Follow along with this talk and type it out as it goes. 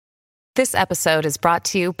This episode is brought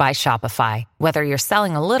to you by Shopify. Whether you're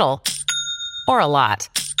selling a little or a lot,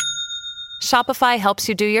 Shopify helps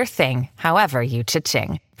you do your thing, however you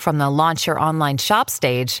cha-ching. From the launch your online shop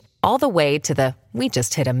stage, all the way to the we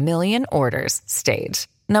just hit 1 million orders stage.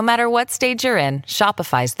 No matter what stage you're in,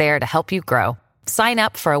 Shopify's there to help you grow. Sign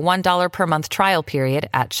up for a $1 per month trial period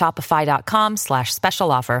at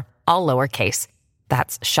shopify.com/special offer, all lowercase.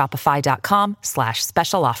 That's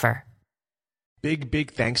shopify.com/special offer.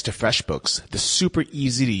 Big thanks to FreshBooks, the super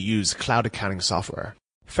easy to use cloud accounting software.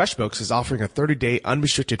 FreshBooks is offering a 30-day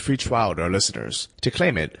unrestricted free trial to our listeners. To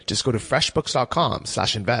claim it, just go to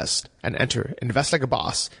freshbooks.com/invest and enter Invest Like a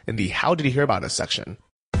Boss in the How Did You Hear About Us section.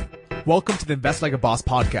 Welcome to the Invest Like a Boss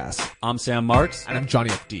podcast. I'm Sam Marks. And I'm Johnny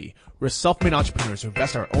FD. We're self-made entrepreneurs who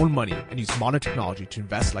invest our own money and use modern technology to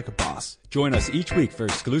invest like a boss. Join us each week for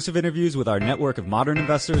exclusive interviews with our network of modern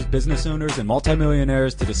investors, business owners, and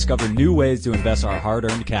multimillionaires to discover new ways to invest our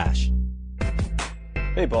hard-earned cash.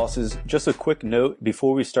 Hey bosses, just a quick note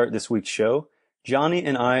before we start this week's show. Johnny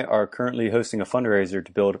and I are currently hosting a fundraiser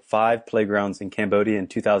to build 5 playgrounds in Cambodia in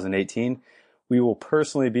 2018. We will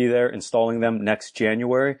personally be there installing them next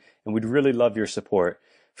January, and we'd really love your support.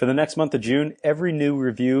 For the next month of June, every new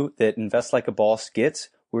review that Invest Like a Boss gets,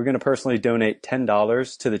 we're going to personally donate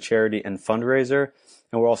 $10 to the charity and fundraiser,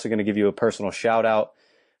 and we're also going to give you a personal shout out.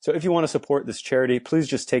 So if you want to support this charity, please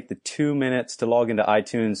just take the 2 minutes to log into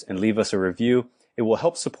iTunes and leave us a review. It will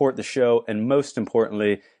help support the show, and most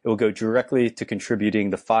importantly, it will go directly to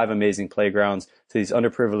contributing the 5 amazing playgrounds to these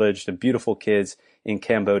underprivileged and beautiful kids in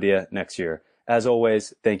Cambodia next year. As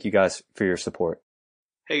always, thank you guys for your support.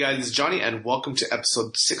 Hey guys, this is Johnny, and welcome to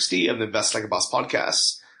episode 60 of the Invest Like a Boss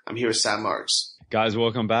podcast. I'm here with Sam Marks. Guys,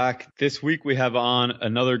 welcome back. This week we have on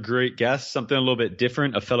another great guest, something a little bit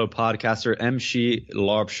different, a fellow podcaster, MC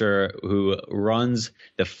Laubscher, who runs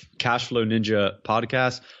the Cashflow Ninja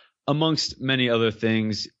podcast, amongst many other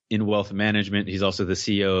things in wealth management. He's also the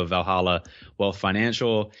CEO of Valhalla Wealth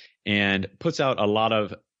Financial and puts out a lot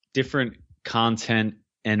of different content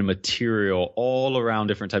and material all around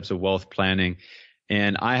different types of wealth planning.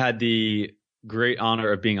 And I had the great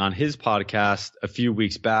honor of being on his podcast a few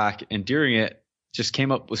weeks back, and during it just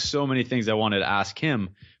came up with so many things I wanted to ask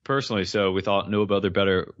him personally. So we thought no other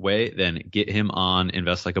better way than get him on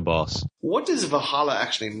Invest Like a Boss. What does Valhalla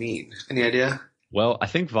actually mean? Any idea? Well, I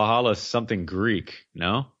think Valhalla is something Greek,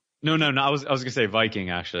 no? No. I was going to say Viking,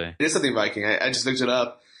 actually. It is something Viking. I just looked it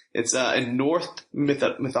up. It's in Norse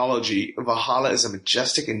mythology, Valhalla is a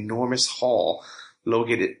majestic, enormous hall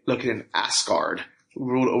located in Asgard,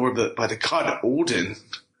 ruled over by the god Odin.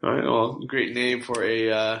 All right, well, great name for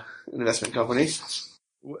an investment company.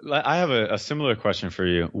 I have a similar question for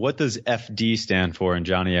you. What does FD stand for in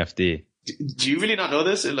Johnny FD? Do you really not know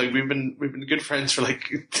this? Like we've been good friends for like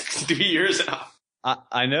 3 years now.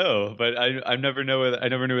 I know, but I never knew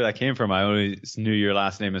where that came from. I always knew your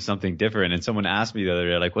last name is something different. And someone asked me the other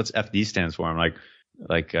day, like, what's FD stands for? I'm like,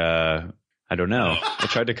 I don't know. I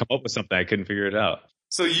tried to come up with something. I couldn't figure it out.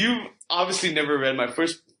 So you obviously never read my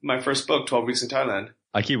first book, 12 Weeks in Thailand.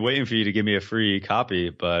 I keep waiting for you to give me a free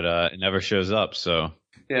copy, but it never shows up. So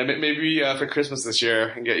yeah, maybe for Christmas this year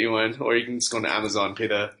and get you one, or you can just go to Amazon and pay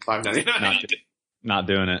the $5.99. Not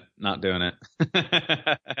doing it. Not doing it.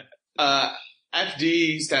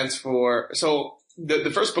 FD stands for, so the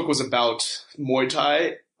first book was about Muay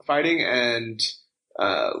Thai fighting and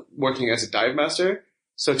working as a dive master.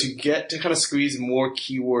 So to kind of squeeze more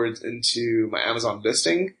keywords into my Amazon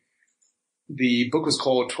listing, the book was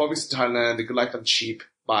called 12 Weeks in Thailand, The Good Life on Cheap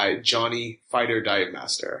by Johnny Fighter Dive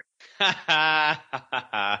Master. That's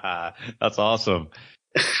awesome.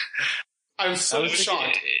 I'm so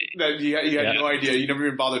shocked that you had no idea. You never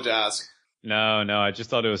even bothered to ask. No, I just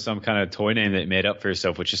thought it was some kind of toy name that you made up for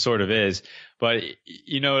yourself, which it sort of is. But,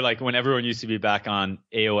 like when everyone used to be back on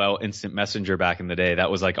AOL Instant Messenger back in the day, that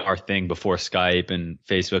was like our thing before Skype and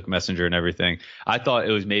Facebook Messenger and everything. I thought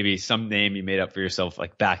it was maybe some name you made up for yourself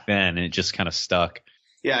like back then, and it just kind of stuck.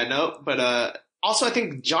 Yeah, no, but also I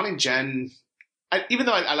think Johnny Jen, even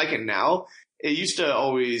though I like it now, it used to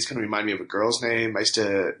always kind of remind me of a girl's name. I used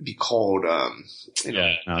to be called,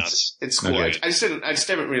 it's cool. Okay. I just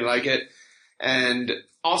didn't really like it. And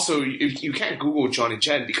also, you can't Google Johnny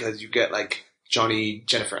Jen because you get like Johnny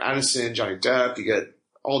Jennifer Aniston, Johnny Depp. You get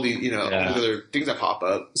all the all the other things that pop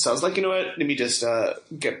up. So I was like, you know what? Let me just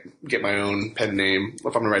get my own pen name if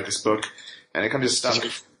I'm gonna write this book. And it kind of just stuck.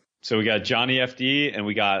 So we got Johnny FD and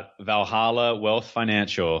we got Valhalla Wealth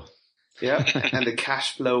Financial. Yeah, and the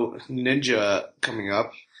Cashflow Ninja coming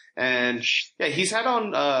up. And yeah, he's had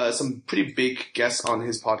on some pretty big guests on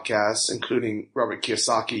his podcast, including Robert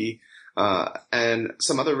Kiyosaki. And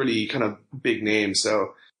some other really kind of big names.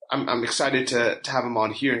 So I'm excited to have him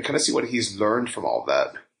on here and kind of see what he's learned from all of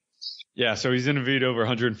that. Yeah, so he's interviewed over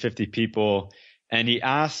 150 people, and he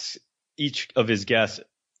asks each of his guests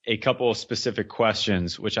a couple of specific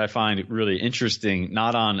questions, which I find really interesting,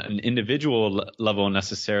 not on an individual level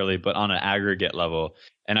necessarily, but on an aggregate level.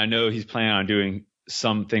 And I know he's planning on doing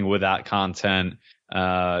something with that content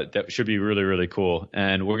that should be really, really cool.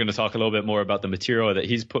 And we're going to talk a little bit more about the material that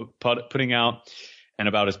he's putting out and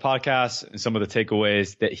about his podcast and some of the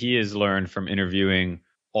takeaways that he has learned from interviewing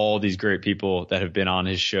all these great people that have been on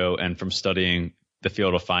his show and from studying the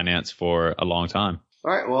field of finance for a long time.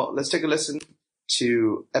 All right, well, let's take a listen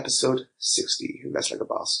to episode 60, Invest Like a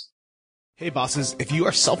Boss. Hey bosses, if you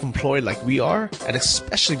are self-employed like we are, and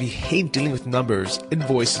especially if you hate dealing with numbers,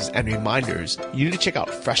 invoices, and reminders, you need to check out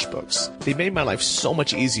FreshBooks. They made my life so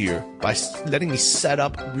much easier by letting me set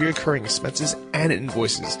up recurring expenses and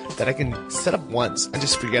invoices that I can set up once and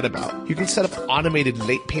just forget about. You can set up automated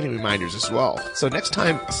late payment reminders as well. So next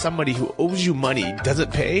time somebody who owes you money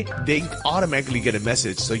doesn't pay, they automatically get a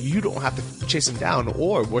message so you don't have to chase them down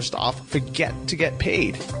or, worst off, forget to get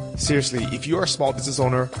paid. Seriously, if you're a small business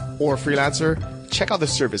owner or a freelancer, check out the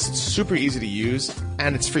service. It's super easy to use,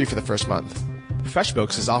 and it's free for the first month.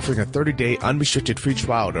 FreshBooks is offering a 30-day unrestricted free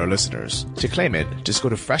trial to our listeners. To claim it, just go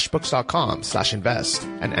to freshbooks.com/invest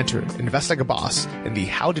and enter Invest Like a Boss in the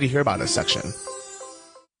How Did You Hear About Us section.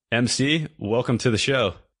 MC, welcome to the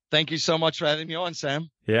show. Thank you so much for having me on,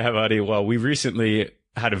 Sam. Yeah, buddy. Well, we recently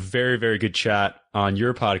had a very, very good chat on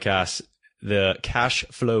your podcast, the Cash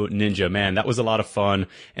Flow Ninja. Man, that was a lot of fun.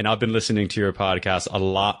 And I've been listening to your podcast a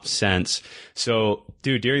lot since. So,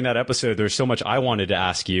 dude, during that episode, there's so much I wanted to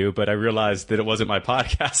ask you, but I realized that it wasn't my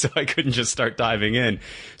podcast, so I couldn't just start diving in.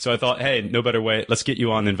 So I thought, hey, no better way. Let's get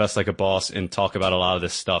you on Invest Like a Boss and talk about a lot of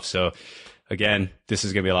this stuff. So again, this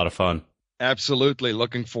is going to be a lot of fun. Absolutely.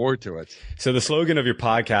 Looking forward to it. So the slogan of your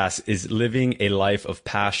podcast is living a life of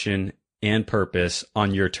passion and purpose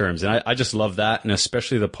on your terms. And I just love that. And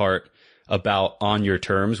especially the part about on your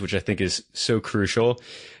terms, which I think is so crucial.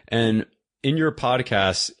 And in your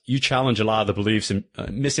podcast, you challenge a lot of the beliefs and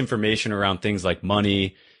misinformation around things like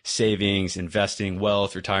money, savings, investing,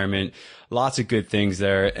 wealth, retirement, lots of good things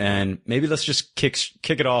there. And maybe let's just kick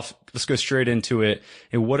it off. Let's go straight into it.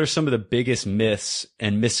 And what are some of the biggest myths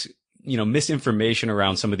and misinformation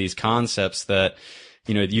around some of these concepts that,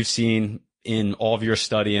 you've seen in all of your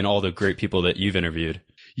study and all the great people that you've interviewed?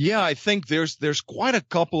 Yeah, I think there's quite a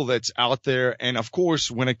couple that's out there. And of course,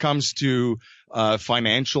 when it comes to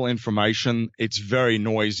financial information, it's very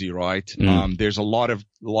noisy, right? There's a lot of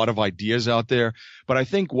ideas out there. But I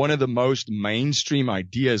think one of the most mainstream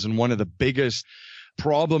ideas and one of the biggest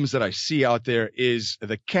problems that I see out there is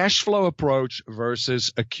the cash flow approach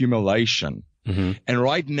versus accumulation. Mm-hmm. And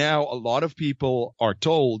right now, a lot of people are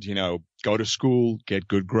told, go to school, get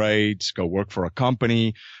good grades, go work for a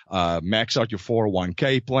company, max out your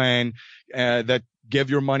 401k plan, that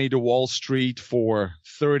give your money to Wall Street for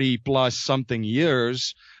 30 plus something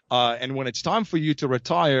years. And when it's time for you to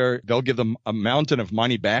retire, they'll give them a mountain of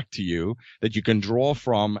money back to you that you can draw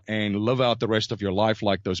from and live out the rest of your life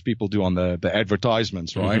like those people do on the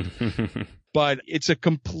advertisements, right? But it's a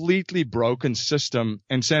completely broken system.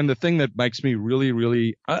 And Sam, the thing that makes me really,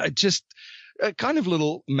 really kind of a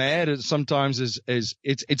little mad sometimes is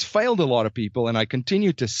it's failed a lot of people, and I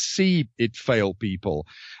continue to see it fail people.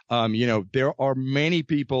 There are many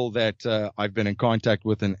people that I've been in contact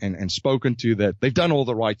with and spoken to that they've done all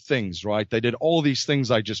the right things, right? They did all these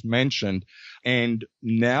things I just mentioned. And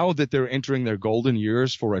now that they're entering their golden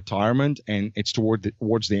years for retirement and it's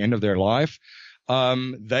towards the end of their life,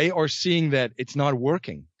 they are seeing that it's not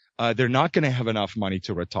working. They're not going to have enough money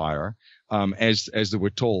to retire, as they were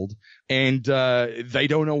told, and they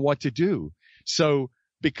don't know what to do. So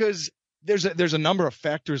because there's a number of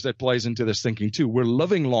factors that plays into this thinking too. We're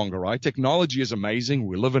living longer, right? Technology is amazing.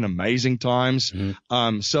 We live in amazing times.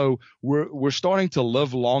 Mm-hmm. So we're starting to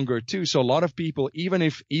live longer too. So a lot of people, even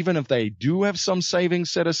if they do have some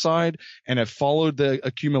savings set aside and have followed the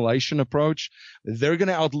accumulation approach, they're going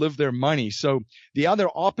to outlive their money. So the other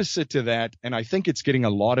opposite to that, and I think it's getting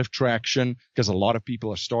a lot of traction because a lot of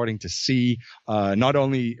people are starting to see, not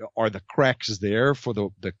only are the cracks there for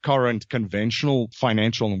the current conventional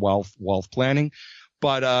financial and wealth planning,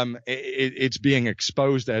 but it's being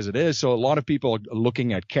exposed as it is. So a lot of people are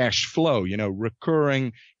looking at cash flow,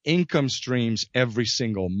 recurring income streams every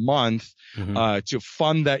single month, mm-hmm. To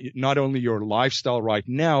fund that, not only your lifestyle right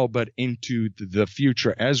now, but into the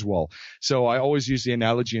future as well. So I always use the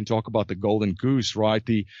analogy and talk about the golden goose, right?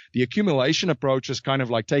 The accumulation approach is kind of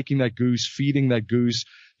like taking that goose, feeding that goose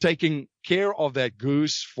taking care of that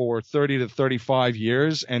goose for 30 to 35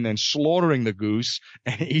 years and then slaughtering the goose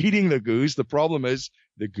and eating the goose. The problem is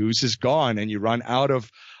the goose is gone and you run out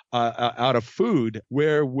of food,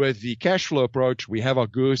 where with the cash flow approach, we have our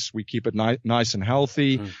goose, we keep it nice and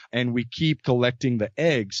healthy, and we keep collecting the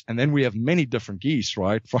eggs. And then we have many different geese,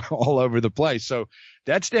 right, from all over the place. So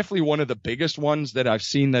that's definitely one of the biggest ones that I've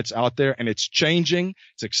seen that's out there, and it's changing.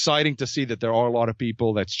 It's exciting to see that there are a lot of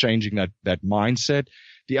people that's changing that mindset.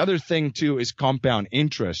 The other thing too is compound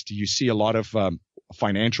interest. You see a lot of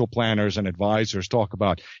financial planners and advisors talk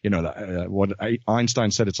about, what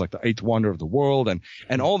Einstein said, it's like the eighth wonder of the world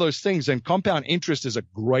and all those things. And compound interest is a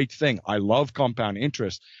great thing. I love compound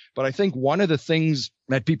interest. But I think one of the things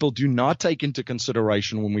that people do not take into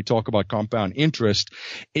consideration when we talk about compound interest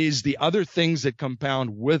is the other things that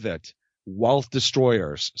compound with it. Wealth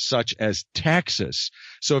destroyers, such as taxes.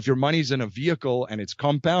 So if your money's in a vehicle and it's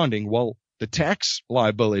compounding, well, the tax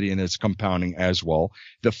liability in it's compounding as well.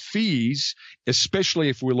 The fees, especially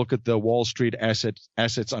if we look at the Wall Street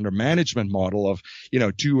assets under management model of,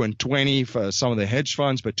 2 and 20 for some of the hedge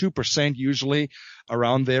funds, but 2% usually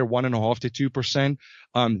around there, 1.5 to 2%.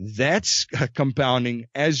 That's compounding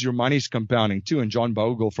as your money's compounding too. And John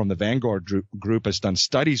Bogle from the Vanguard group has done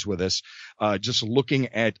studies with us, just looking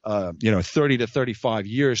at, 30 to 35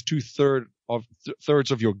 years,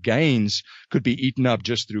 thirds of your gains could be eaten up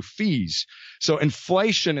just through fees. So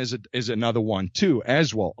inflation is another one too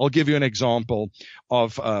as well. I'll give you an example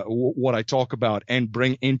of what I talk about and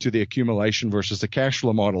bring into the accumulation versus the cash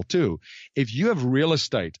flow model too. If you have real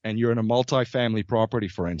estate and you're in a multifamily property,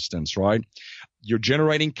 for instance, right? You're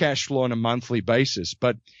generating cash flow on a monthly basis,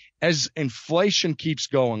 but as inflation keeps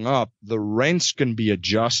going up, the rents can be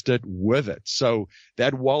adjusted with it. So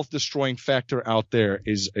that wealth destroying factor out there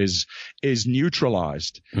is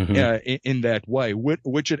neutralized in that way,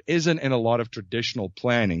 which it isn't in a lot of traditional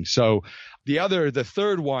planning. So the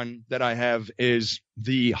third one that I have is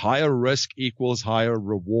the higher risk equals higher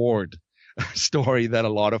reward story that a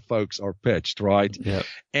lot of folks are pitched, right? Yep.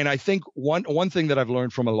 And I think one thing that I've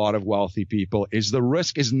learned from a lot of wealthy people is the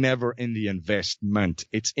risk is never in the investment.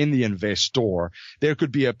 It's in the investor. There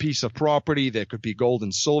could be a piece of property. There could be gold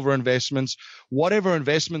and silver investments. Whatever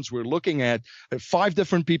investments we're looking at, 5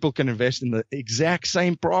 different people can invest in the exact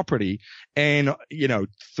same property. And,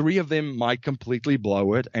 3 of them might completely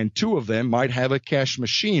blow it and 2 of them might have a cash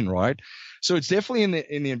machine, right? So it's definitely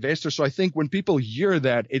in the investor. So I think when people hear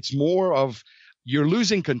that, it's more of you're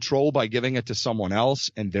losing control by giving it to someone else,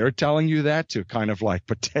 and they're telling you that to kind of like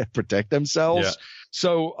protect themselves. Yeah.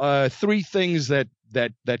 So 3 things that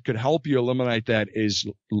could help you eliminate that is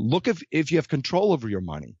look if you have control over your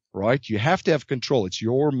money, right? You have to have control. It's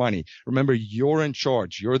your money. Remember, you're in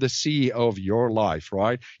charge. You're the CEO of your life,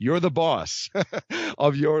 right? You're the boss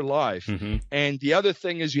of your life. Mm-hmm. And the other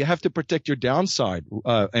thing is you have to protect your downside.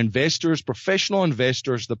 Investors, professional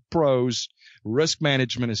investors, the pros, risk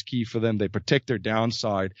management is key for them. They protect their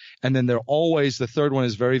downside. And then the third one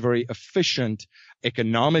is very, very efficient,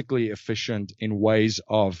 economically efficient in ways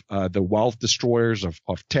of the wealth destroyers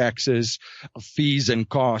of taxes, of fees and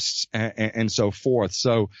costs and so forth.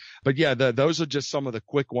 So, but yeah, those are just some of the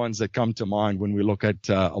quick ones that come to mind when we look at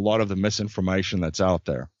a lot of the misinformation that's out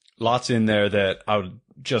there. Lots in there that I would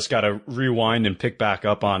just got to rewind and pick back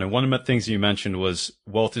up on. And one of the things you mentioned was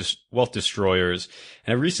wealth destroyers.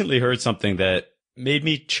 And I recently heard something that made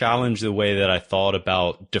me challenge the way that I thought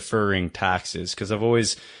about deferring taxes, because I've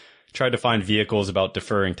always tried to find vehicles about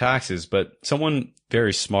deferring taxes. But someone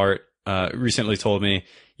very smart recently told me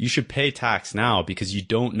you should pay tax now because you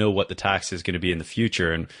don't know what the tax is going to be in the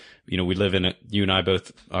future. And, we live you and I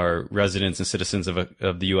both are residents and citizens of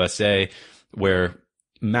the USA, where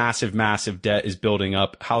massive debt is building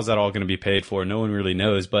up. How's that all going to be paid for? No one really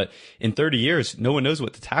knows. But in 30 years, no one knows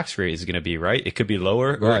what the tax rate is going to be, right? It could be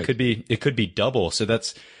lower, or it could be double. So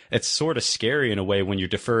it's sort of scary in a way when you're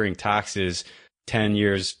deferring taxes 10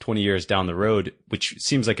 years, 20 years down the road, which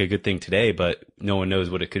seems like a good thing today, but no one knows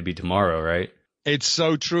what it could be tomorrow, right? It's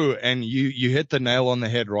so true. And you hit the nail on the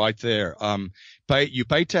head right there. You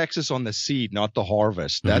pay taxes on the seed, not the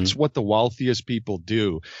harvest. That's what the wealthiest people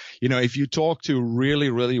do. If you talk to really,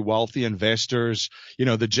 really wealthy investors,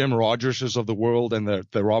 the Jim Rogerses of the world and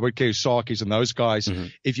the Robert Kiyosaki's and those guys,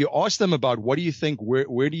 if you ask them about what do you think,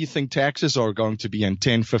 where do you think taxes are going to be in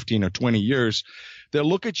 10, 15 or 20 years, they'll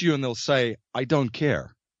look at you and they'll say, I don't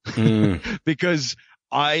care. Because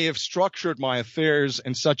I have structured my affairs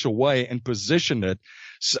in such a way and positioned it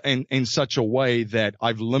in such a way that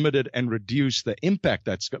I've limited and reduced the impact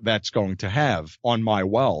that's going to have on my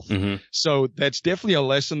wealth. Mm-hmm. So that's definitely a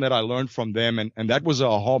lesson that I learned from them. And that was a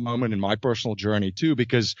aha moment in my personal journey too,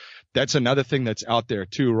 because that's another thing that's out there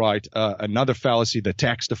too, right? Another fallacy, the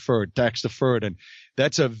tax deferred. And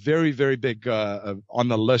that's a very, very big, on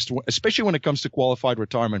the list, especially when it comes to qualified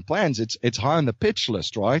retirement plans. It's high on the pitch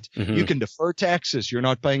list, right? Mm-hmm. You can defer taxes. You're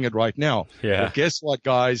not paying it right now. Yeah. But guess what,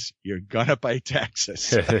 guys? You're gonna pay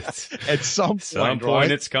taxes at some point,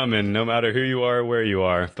 right? It's coming, no matter who you are, where you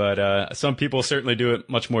are. But, some people certainly do it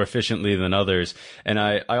much more efficiently than others. And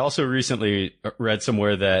I also recently read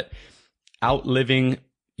somewhere that outliving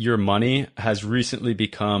your money has recently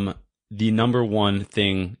become the number one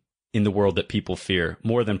thing in the world that people fear,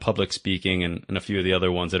 more than public speaking and a few of the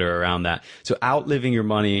other ones that are around that. So outliving your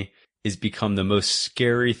money has become the most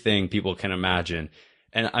scary thing people can imagine.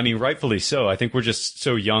 And I mean, rightfully so. I think we're just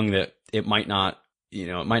so young that it might not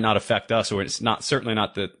affect us, or it's certainly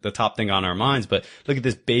not the top thing on our minds. But look at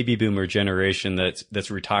this baby boomer generation that's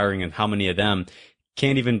retiring, and how many of them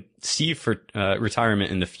can't even see for retirement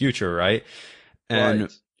in the future, right? And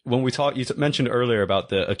when we talked, you mentioned earlier about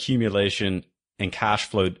the accumulation and cash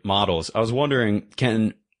flow models. I was wondering,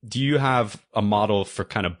 do you have a model for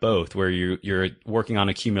kind of both, where you're working on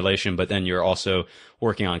accumulation, but then you're also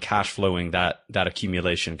working on cash flowing that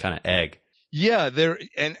accumulation kind of egg? Yeah,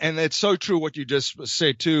 and it's so true what you just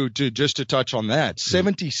said too, to touch on that.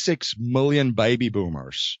 76 million baby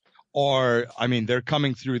boomers they're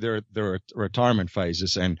coming through their retirement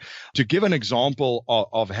phases. And to give an example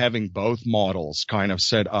of having both models kind of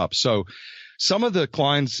set up. So some of the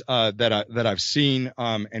clients that I've seen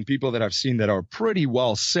and people that I've seen that are pretty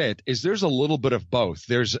well set is there's a little bit of both.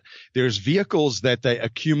 There's vehicles that they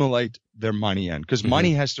accumulate their money in, because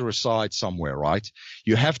money has to reside somewhere, right?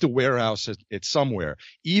 You have to warehouse it somewhere,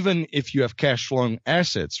 even if you have cash flowing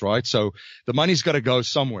assets, right? So the money's got to go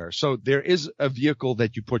somewhere. So there is a vehicle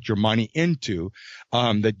that you put your money into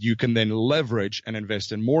that you can then leverage and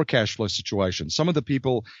invest in more cash flow situations. Some of the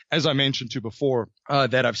people, as I mentioned to before,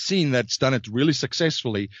 that I've seen that's done it really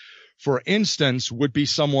successfully, for instance, would be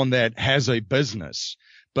someone that has a business,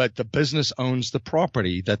 but the business owns the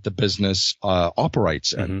property that the business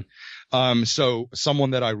operates in. So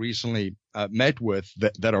someone that I recently met with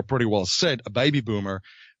that are pretty well set, a baby boomer,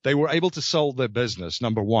 they were able to sell their business,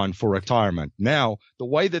 number one, for retirement. Now, the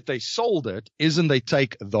way that they sold it isn't they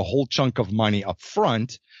take the whole chunk of money up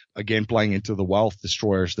front, again, playing into the wealth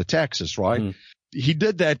destroyers, the taxes, right? He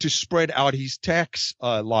did that to spread out his tax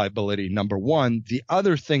liability, number one. The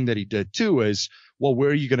other thing that he did too is, well, where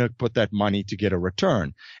are you going to put that money to get a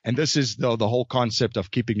return? And this is the whole concept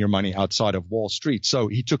of keeping your money outside of Wall Street. So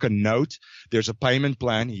he took a note. There's a payment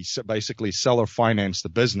plan. He basically seller financed the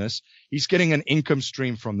business. He's getting an income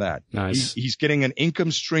stream from that. Nice. He's getting an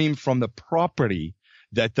income stream from the property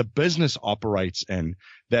that the business operates in.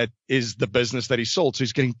 That is the business that he sold. So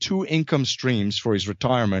he's getting 2 income streams for his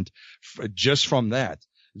retirement just from that.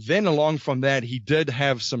 Then along from that, he did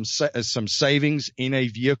have some savings in a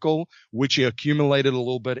vehicle, which he accumulated a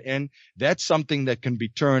little bit in. That's something that can be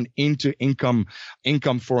turned into income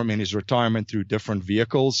for him in his retirement through different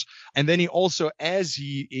vehicles. And then he also, as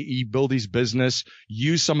he built his business,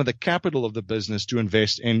 used some of the capital of the business to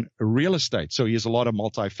invest in real estate. So he has a lot of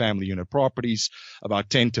multifamily unit properties, about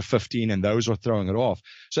 10 to 15, and those are throwing it off.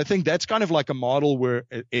 So I think that's kind of like a model where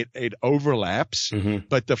it overlaps,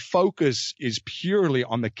 but the focus is purely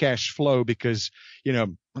on the cash flow, because,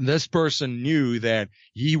 this person knew that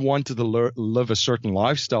he wanted to live a certain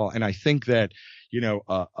lifestyle. And I think that,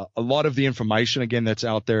 a lot of the information, again, that's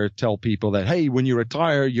out there tell people that, hey, when you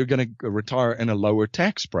retire, you're going to retire in a lower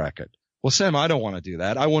tax bracket. Well, Sam, I don't want to do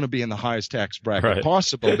that. I want to be in the highest tax bracket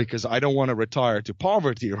possible, because I don't want to retire to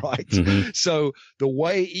poverty, right? So the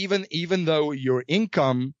way, even though your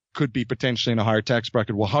income could be potentially in a higher tax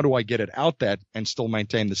bracket, well, how do I get it out that and still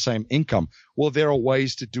maintain the same income? Well, there are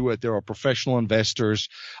ways to do it. There are professional investors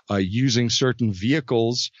using certain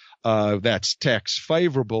vehicles that's tax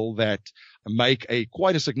favorable that make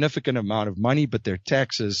quite a significant amount of money, but their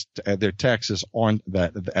taxes aren't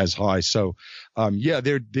that as high. So,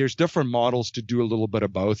 there's different models to do a little bit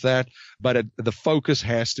of both that, but the focus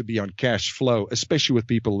has to be on cash flow, especially with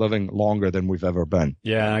people living longer than we've ever been.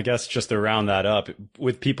 Yeah. And I guess just to round that up,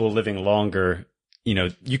 with people living longer,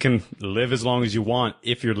 you can live as long as you want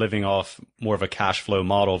if you're living off more of a cash flow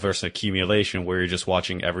model versus accumulation, where you're just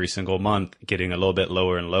watching every single month getting a little bit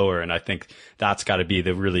lower and lower. And I think that's got to be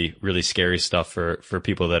the really, really scary stuff for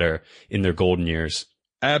people that are in their golden years.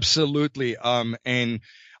 Absolutely. And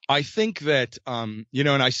I think that, and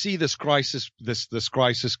I see this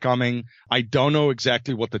crisis coming. I don't know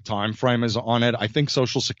exactly what the time frame is on it. I think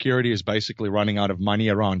Social Security is basically running out of money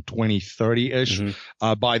around 2030-ish,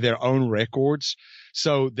 by their own records.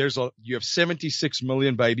 So you have 76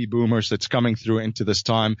 million baby boomers that's coming through into this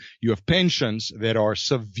time. You have pensions that are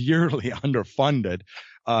severely underfunded.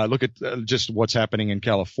 Look at just what's happening in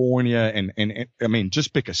California, and I mean,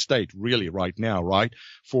 just pick a state really right now, right?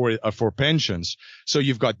 For pensions. So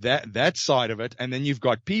you've got that side of it. And then you've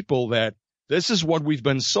got people that this is what we've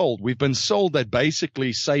been sold. We've been sold that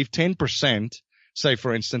basically save 10%, say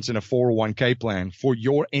for instance, in a 401k plan for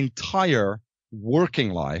your entire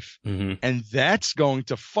working life. And that's going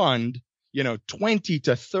to fund, 20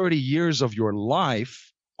 to 30 years of your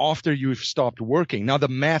life after you've stopped working. Now the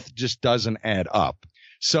math just doesn't add up.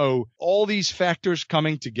 So all these factors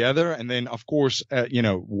coming together, and then of course,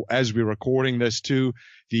 as we're recording this too,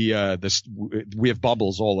 we have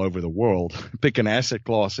bubbles all over the world. Pick an asset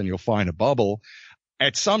class and you'll find a bubble.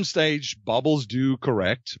 At some stage, bubbles do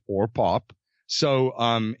correct or pop. So,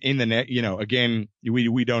 in the net, again,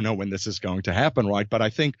 we don't know when this is going to happen, right? But I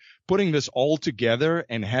think putting this all together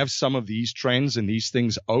and have some of these trends and these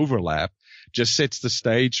things overlap just sets the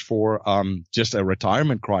stage for, just a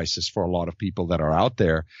retirement crisis for a lot of people that are out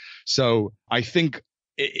there. So I think,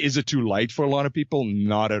 is it too late for a lot of people?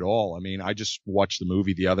 Not at all. I mean, I just watched the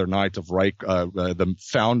movie the other night of the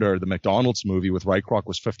founder of the McDonald's movie with Ray Kroc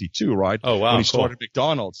was 52, right? Oh, wow. When he started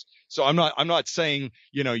McDonald's. So I'm not saying,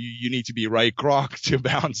 you need to be Ray Kroc to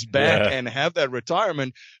bounce back and have that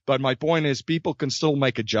retirement. But my point is people can still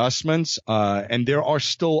make adjustments, and there are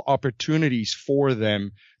still opportunities for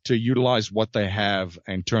them to utilize what they have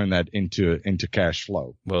and turn that into cash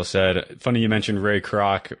flow. Well said. Funny you mentioned Ray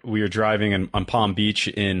Kroc. We were driving on Palm Beach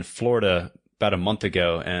in Florida about a month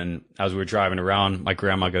ago, and as we were driving around, my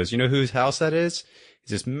grandma goes, "You know whose house that is?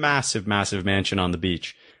 It's this massive, massive mansion on the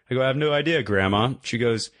beach." I go, "I have no idea, Grandma." She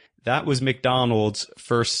goes, "That was McDonald's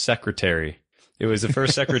first secretary." It was the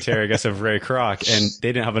first secretary, I guess, of Ray Kroc, and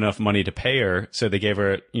they didn't have enough money to pay her, so they gave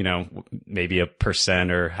her, maybe 1%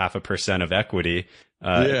 or 0.5% of equity.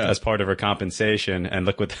 As part of her compensation, and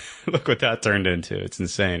look what that turned into. It's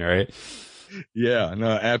insane, right? Yeah, no,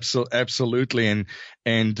 absolutely. And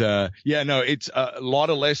it's a lot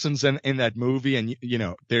of lessons in that movie. And,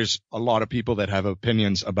 there's a lot of people that have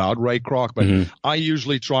opinions about Ray Kroc, but I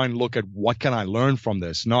usually try and look at what can I learn from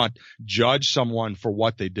this, not judge someone for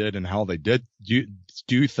what they did and how they did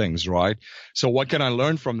do things, right? So what can I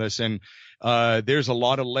learn from this? And, there's a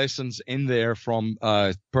lot of lessons in there from,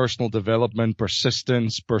 personal development,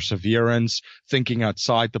 persistence, perseverance, thinking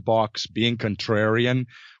outside the box, being contrarian,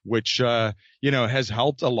 which, has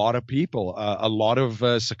helped a lot of people, a lot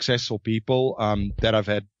of, successful people, that I've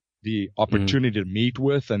had the opportunity to meet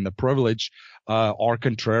with and the privilege, are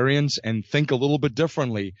contrarians and think a little bit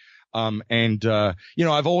differently.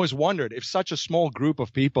 I've always wondered if such a small group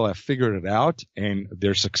of people have figured it out and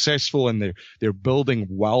they're successful and they're building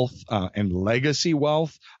wealth, and legacy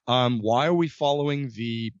wealth. Why are we following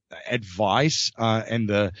the advice, and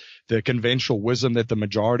the conventional wisdom that the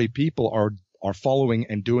majority of people are following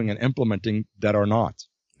and doing and implementing that are not?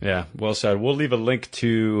 Yeah, well said. We'll leave a link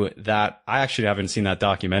to that. I actually haven't seen that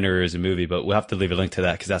documentary as a movie, but we'll have to leave a link to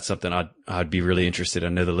that because that's something I'd be really interested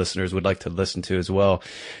in. I know the listeners would like to listen to as well.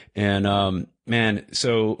 And,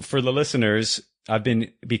 so for the listeners, I've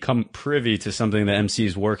become privy to something that MC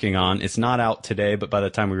is working on. It's not out today, but by the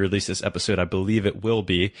time we release this episode, I believe it will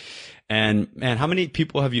be. And man, how many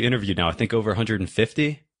people have you interviewed now? I think over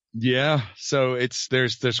 150. Yeah. So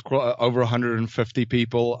there's over 150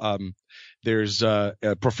 people. There's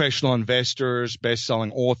professional investors,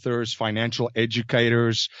 best-selling authors, financial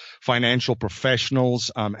educators, financial professionals,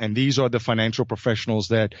 and these are the financial professionals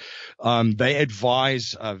that they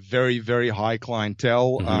advise very, very high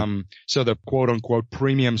clientele. So the quote-unquote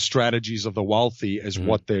premium strategies of the wealthy is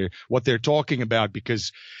what they're talking about,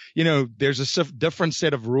 because there's a different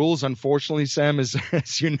set of rules, unfortunately, Sam, as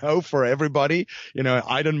for everybody.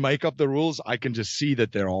 I didn't make up the rules. I can just see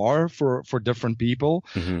that there are for different people.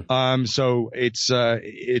 So it's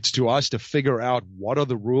to us to figure out what are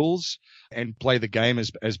the rules and play the game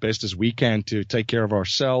as best as we can to take care of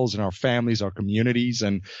ourselves and our families, our communities,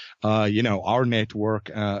 and, our network,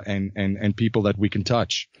 and people that we can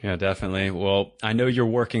touch. Yeah, definitely. Well, I know you're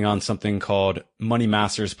working on something called Money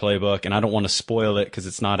Masters Playbook, and I don't want to spoil it because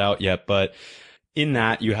it's not out yet, but in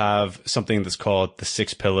that you have something that's called the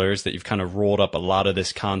 6 pillars that you've kind of rolled up a lot of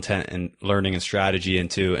this content and learning and strategy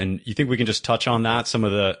into. And you think we can just touch on that, some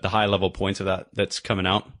of the high level points of that's coming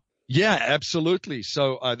out? Yeah, absolutely.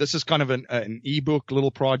 So this is kind of an ebook little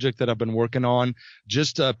project that I've been working on,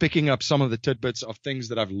 just picking up some of the tidbits of things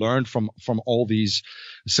that I've learned from all these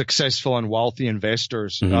successful and wealthy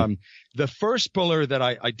investors. Mm-hmm. The first pillar that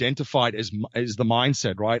I identified is the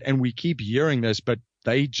mindset, right? And we keep hearing this, but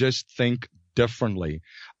they just think differently.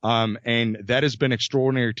 And that has been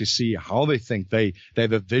extraordinary to see how they think. They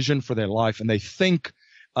have a vision for their life, and they think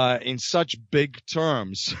in such big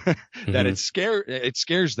terms that it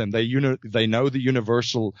scares them. They know the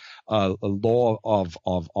universal law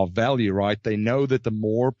of value, right? They know that the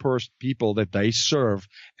more people that they serve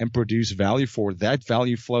and produce value for, that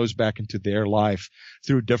value flows back into their life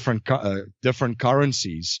through different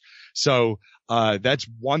currencies. So that's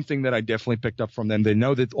one thing that I definitely picked up from them. They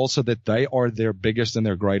know that also that they are their biggest and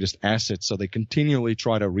their greatest assets. So they continually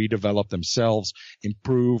try to redevelop themselves,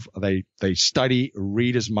 improve. They study,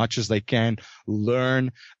 read as much as they can,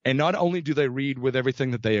 learn. And not only do they read with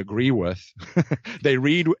everything that they agree with, they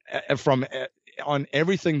read on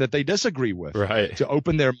everything that they disagree with, right? To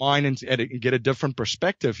open their mind and get a different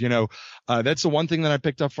perspective. That's the one thing that I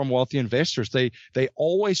picked up from wealthy investors. They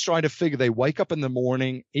always try to figure, they wake up in the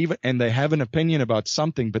morning and they have an opinion about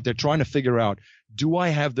something, but they're trying to figure out, do I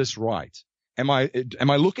have this right? Am I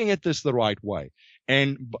looking at this the right way?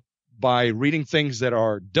 And by reading things that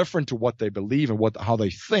are different to what they believe and how they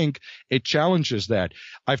think, it challenges that.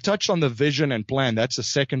 I've touched on the vision and plan. That's the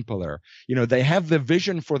second pillar. They have the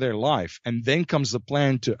vision for their life, and then comes the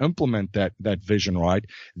plan to implement that vision, right?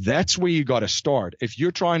 That's where you got to start. If you're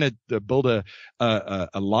trying to build a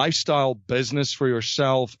lifestyle business for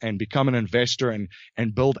yourself and become an investor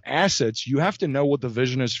and build assets, you have to know what the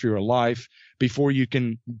vision is for your life before you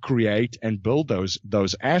can create and build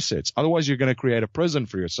those assets. Otherwise, you're going to create a prison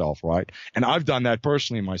for yourself, right? And I've done that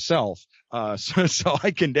personally myself. So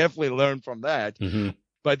I can definitely learn from that. Mm-hmm.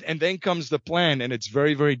 And then comes the plan, and it's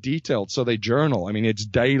very, very detailed. So they journal. I mean, it's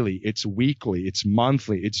daily, it's weekly, it's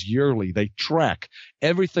monthly, it's yearly. They track.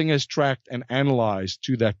 Everything is tracked and analyzed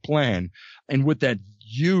to that plan. And with that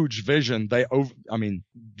huge vision,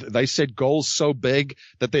 they set goals so big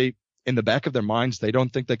that in the back of their minds, they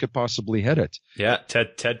don't think they could possibly hit it. Yeah,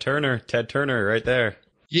 Ted Turner right there.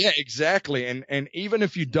 Yeah, exactly. And even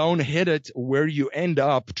if you don't hit it, where you end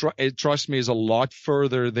up, trust me, is a lot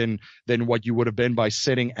further than what you would have been by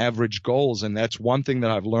setting average goals. And that's one thing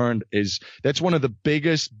that I've learned that's one of the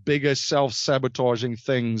biggest self-sabotaging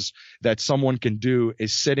things that someone can do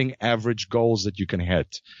is setting average goals that you can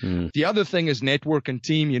hit. The other thing is network and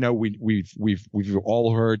team. We've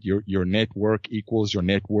all heard your network equals your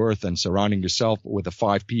net worth, and surrounding yourself with the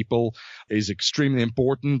 5 people is extremely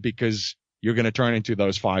important, because you're going to turn into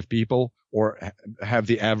those 5 people, or have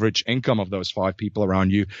the average income of those 5 people around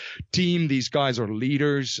you. Team, these guys are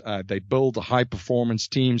leaders. They build high performance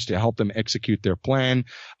teams to help them execute their plan.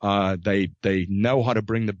 They know how to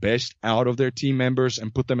bring the best out of their team members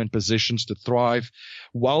and put them in positions to thrive.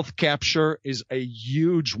 Wealth capture is a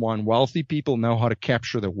huge one. Wealthy people know how to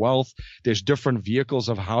capture their wealth. There's different vehicles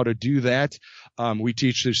of how to do that. We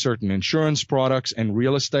teach through certain insurance products and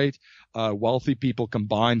real estate. Wealthy people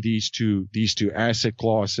combine these two asset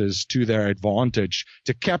classes to their advantage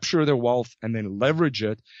to capture their wealth and then leverage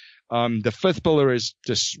it. The 5th pillar is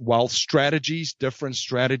just wealth strategies, different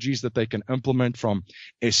strategies that they can implement, from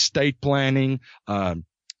estate planning,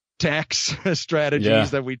 tax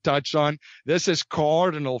strategies that we touch on. This is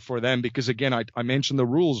cardinal for them, because again, I mentioned the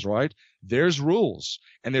rules, right? There's rules,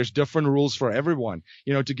 and there's different rules for everyone.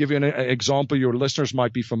 To give you an example, your listeners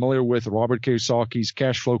might be familiar with Robert Kiyosaki's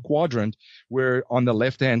cash flow quadrant, where on the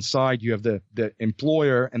left-hand side, you have the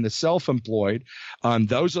employer and the self-employed.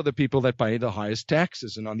 Those are the people that pay the highest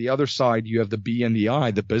taxes. And on the other side, you have the B and the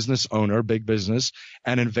I, the business owner, big business,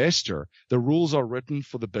 and investor. The rules are written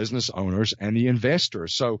for the business owners and the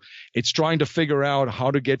investors. So it's trying to figure out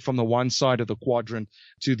how to get from the one side of the quadrant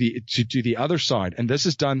to the other side. And this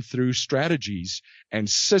is done through strategies and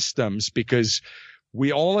systems, because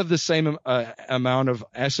we all have the same amount of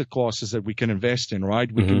asset classes that we can invest in,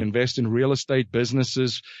 right? We can invest in real estate,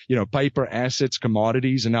 businesses, paper assets,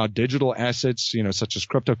 commodities, and now digital assets, such as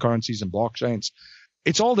cryptocurrencies and blockchains.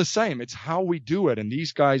 It's all the same. It's how we do it. And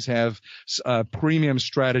these guys have premium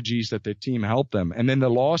strategies that their team help them. And then the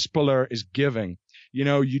last pillar is giving.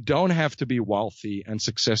 You don't have to be wealthy and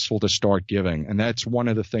successful to start giving. And that's one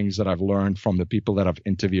of the things that I've learned from the people that I've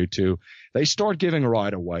interviewed too. They start giving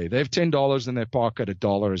right away. They have $10 in their pocket.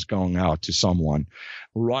 $1 is going out to someone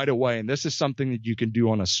right away. And this is something that you can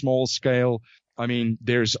do on a small scale. I mean,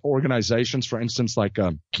 there's organizations, for instance, like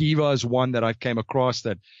Kiva is one that I came across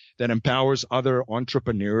that empowers other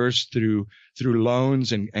entrepreneurs through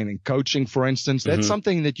loans and coaching, for instance. That's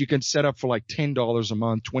something that you can set up for like $10 a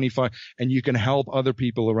month, $25, and you can help other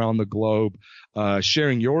people around the globe,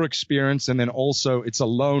 sharing your experience. And then also it's a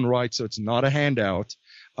loan, right? So it's not a handout,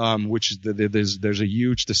 which there's a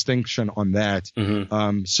huge distinction on that.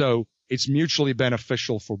 So it's mutually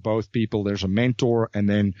beneficial for both people. There's a mentor, and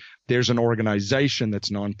then there's an organization that's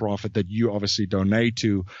nonprofit that you obviously donate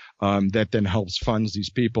to, that then helps funds these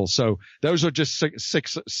people. So those are just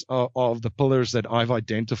six of the pillars that I've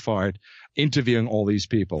identified interviewing all these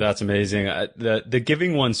people. That's amazing. The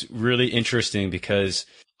giving one's really interesting because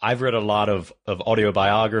I've read a lot of audio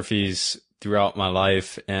biographies throughout my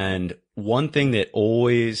life. And one thing that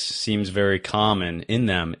always seems very common in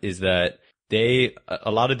them is that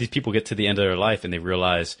a lot of these people get to the end of their life and they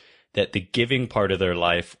realize that the giving part of their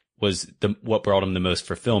life was what brought them the most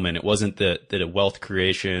fulfillment. It wasn't the wealth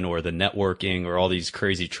creation or the networking or all these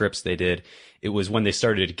crazy trips they did. It was when they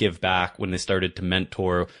started to give back, when they started to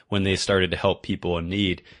mentor, when they started to help people in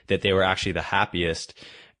need, that they were actually the happiest.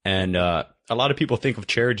 And a lot of people think of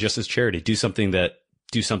charity just as charity. Do something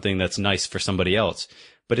that's nice for somebody else.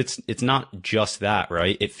 But it's not just that,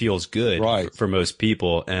 right? It feels good for most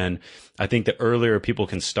people. And I think the earlier people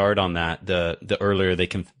can start on that, the earlier they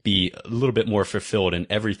can be a little bit more fulfilled in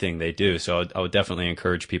everything they do. So I would definitely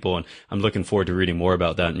encourage people. And I'm looking forward to reading more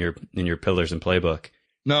about that in your pillars and playbook.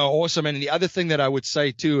 No, awesome. And the other thing that I would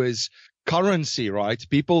say too is currency, right?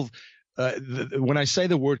 People, when I say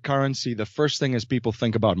the word currency, the first thing is people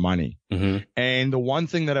think about money. And the one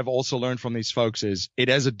thing that I've also learned from these folks is it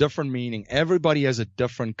has a different meaning. Everybody has a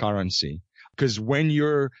different currency, because when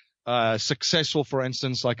you're successful, for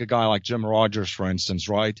instance, like a guy like Jim Rogers, for instance,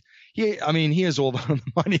 right? He has all the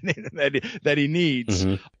money that he needs,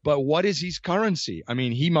 but what is his currency? I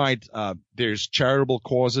mean, he might, there's charitable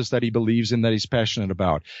causes that he believes in, that he's passionate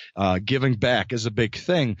about. Giving back is a big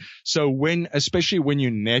thing. So especially when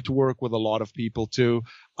you network with a lot of people too,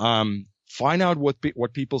 find out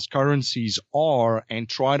what people's currencies are and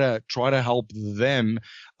try to help them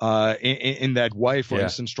in that way. For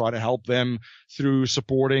instance, try to help them through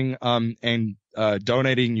supporting and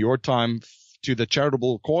donating your time to the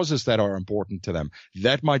charitable causes that are important to them.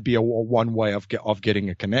 That might be one way of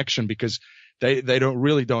getting a connection, because they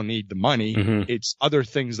don't need the money. It's other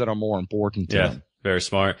things that are more important to them. Very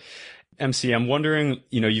smart. MC, I'm wondering,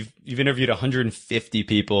 you've interviewed 150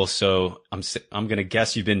 people, so I'm going to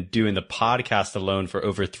guess you've been doing the podcast alone for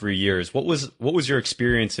over 3 years. What was your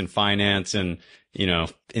experience in finance and,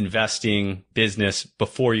 investing, business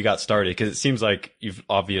before you got started? Because it seems like you've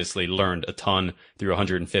obviously learned a ton through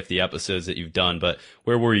 150 episodes that you've done, but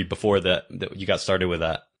where were you before that you got started with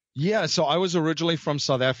that? Yeah, so I was originally from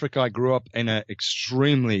South Africa. I grew up in an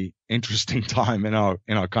extremely interesting time in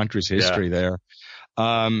our country's history there.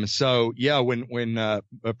 So yeah, when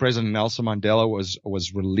President Nelson Mandela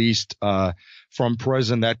was released from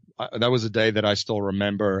prison, that was a day that I still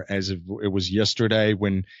remember as if it was yesterday,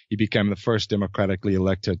 when he became the first democratically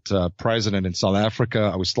elected president in South Africa.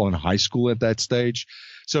 I was still in high school at that stage.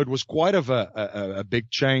 So it was quite a big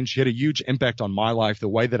change. It had a huge impact on my life, the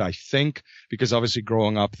way that I think, because obviously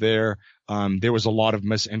growing up there was a lot of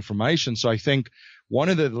misinformation. So I think one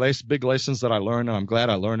of the big lessons that I learned, and I'm glad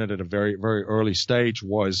I learned it at a very, very early stage,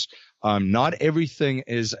 was not everything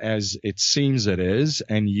is as it seems it is.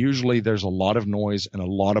 And usually there's a lot of noise and a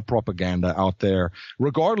lot of propaganda out there,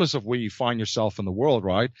 regardless of where you find yourself in the world,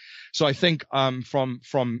 right? So I think from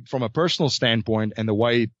a personal standpoint, and the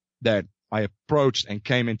way that I approached and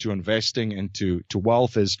came into investing into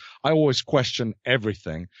wealth, is I always question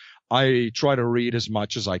everything. I try to read as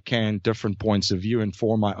much as I can, different points of view, and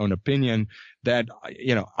form my own opinion. That,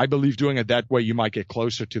 I believe doing it that way, you might get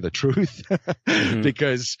closer to the truth,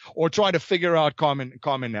 or try to figure out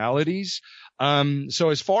commonalities. So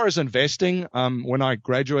as far as investing, when I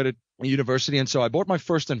graduated university, and so I bought my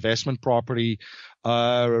first investment property,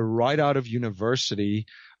 right out of university.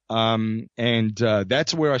 And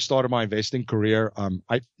that's where I started my investing career.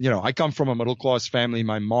 I come from a middle class family.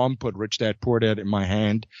 My mom put Rich Dad Poor Dad in my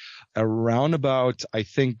hand around about, I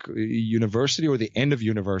think, university or the end of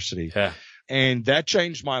university. Yeah. And that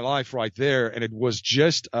changed my life right there. And it was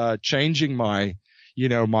just, changing my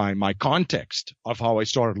context of how I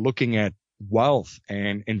started looking at wealth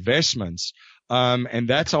and investments. And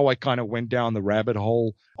that's how I kind of went down the rabbit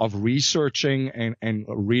hole of researching and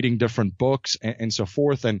reading different books and so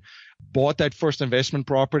forth, and bought that first investment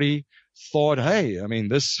property. Thought, hey, I mean,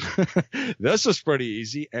 this is pretty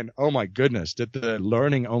easy. And oh my goodness, did the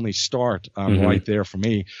learning only start right there for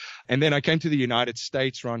me. And then I came to the United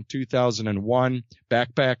States around 2001,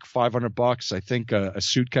 backpack, $500, I think a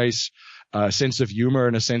suitcase, a sense of humor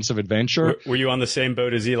and a sense of adventure. Were you on the same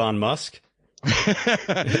boat as Elon Musk?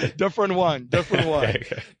 different one.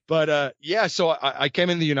 Okay. But so I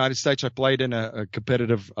came in the United States. I played in a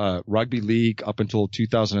competitive rugby league up until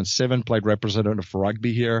 2007, played representative for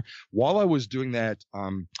rugby here. While I was doing that,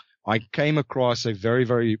 I came across a very,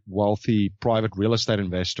 very wealthy private real estate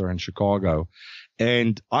investor in Chicago.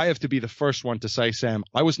 And I have to be the first one to say, Sam,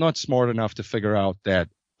 I was not smart enough to figure out that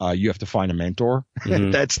you have to find a mentor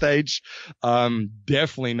at that stage.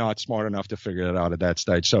 Definitely not smart enough to figure it out at that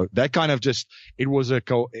stage. So that kind of just, it was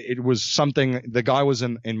something, the guy was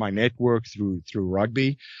in my network through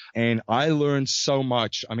rugby, and I learned so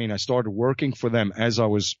much. I mean, I started working for them as I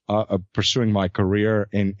was pursuing my career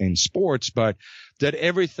in sports, but did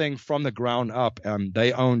everything from the ground up.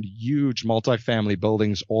 They owned huge multifamily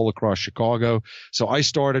buildings all across Chicago. So I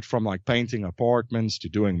started from like painting apartments to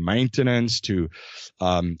doing maintenance to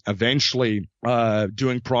eventually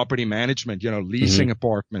doing property management, leasing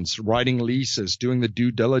apartments, writing leases, doing the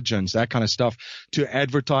due diligence, that kind of stuff, to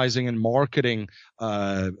advertising and marketing,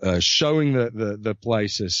 showing the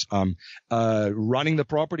places, running the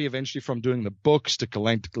property, eventually from doing the books to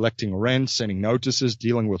collecting rent, sending notices,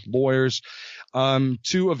 dealing with lawyers,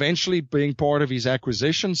 to eventually being part of his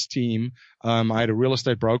acquisitions team. I had a real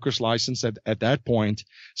estate broker's license at that point.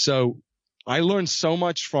 So I learned so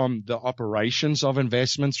much from the operations of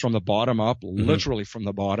investments from the bottom up, literally from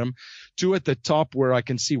the bottom, to at the top where I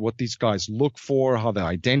can see what these guys look for, how they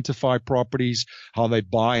identify properties, how they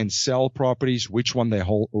buy and sell properties, which ones they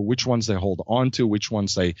hold on to, which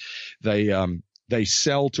ones they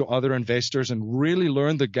sell to other investors, and really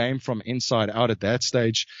learn the game from inside out at that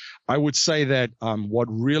stage. I would say that what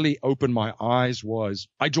really opened my eyes was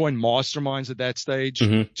I joined masterminds at that stage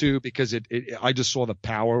too, because I just saw the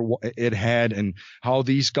power it had and how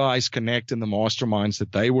these guys connect in the masterminds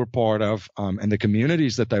that they were part of, and the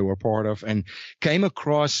communities that they were part of, and came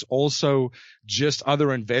across also just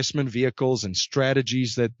other investment vehicles and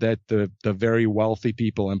strategies that the very wealthy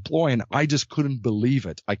people employ. And I just couldn't believe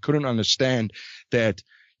it. I couldn't understand that,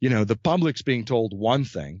 the public's being told one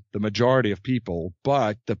thing, the majority of people,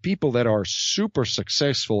 but the people that are super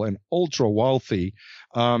successful and ultra wealthy,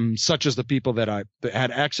 such as the people that I had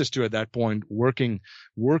access to at that point, working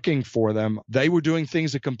for them, they were doing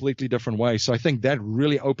things a completely different way. So I think that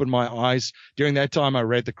really opened my eyes. During that time, I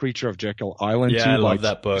read The Creature of Jekyll Island. Yeah, I love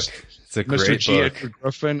that book. It's a great Mr. G. book. Edward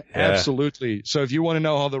Griffin. Yeah. Absolutely. So if you want to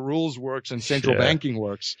know how the rules works and central banking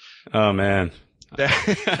works. Oh, man.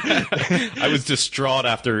 I was distraught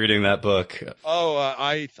after reading that book.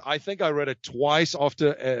 I think I read it twice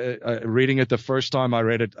after reading it the first time. I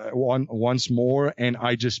read it once more, and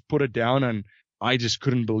I just put it down, and I just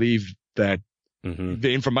couldn't believe that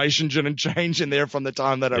the information didn't change in there from the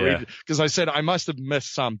time that I read it, because I said I must have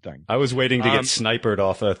missed something. I was waiting to get snipered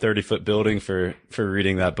off a 30-foot building for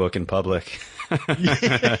reading that book in public.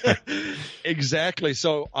 Exactly.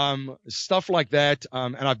 So, stuff like that.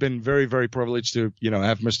 And I've been very, very privileged to,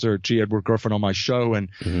 have Mr. G. Edward Griffin on my show and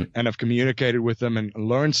I've communicated with him and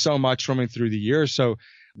learned so much from him through the years. So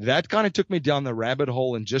that kind of took me down the rabbit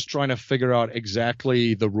hole and just trying to figure out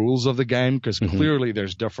exactly the rules of the game, because clearly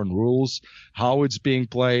there's different rules, how it's being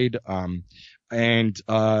played, and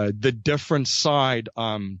the different side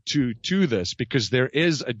to this, because there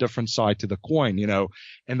is a different side to the coin,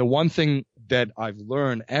 And the one thing that I've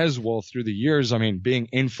learned as well through the years, I mean, being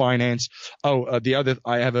in finance, I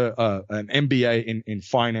have an MBA in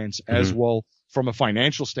finance as well from a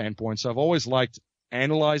financial standpoint. So I've always liked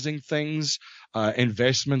analyzing things,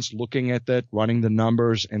 investments, looking at that, running the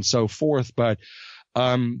numbers and so forth. But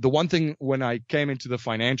the one thing when I came into the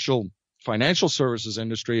financial services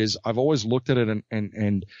industry is I've always looked at it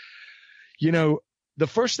and the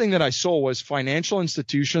first thing that I saw was financial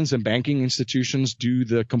institutions and banking institutions do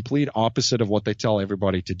the complete opposite of what they tell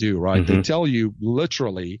everybody to do, right? They tell you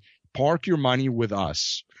literally, park your money with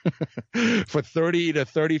us for 30 to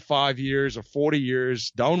 35 years or 40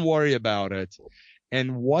 years. Don't worry about it.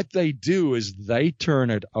 And what they do is they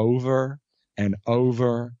turn it over and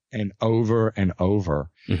over and over and over.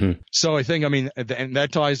 So I think, and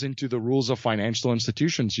that ties into the rules of financial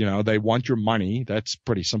institutions. They want your money. That's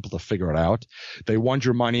pretty simple to figure it out. They want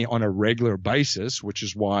your money on a regular basis, which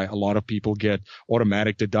is why a lot of people get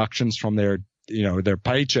automatic deductions from their their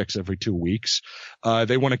paychecks every 2 weeks.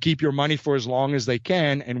 They want to keep your money for as long as they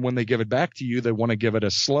can. And when they give it back to you, they want to give it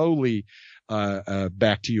as slowly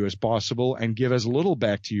back to you as possible and give as little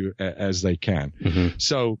back to you as they can. Mm-hmm.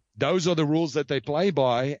 So those are the rules that they play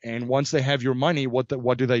by. And once they have your money, what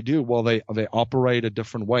do they do? Well, they operate a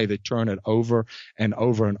different way. They turn it over and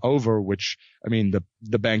over and over, which, I mean,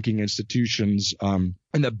 the banking institutions, and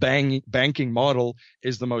the banking model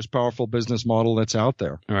is the most powerful business model that's out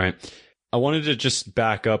there. All right. I wanted to just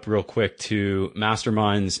back up real quick to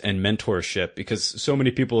masterminds and mentorship, because so many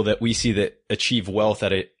people that we see that achieve wealth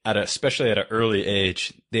especially at an early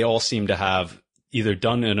age, they all seem to have either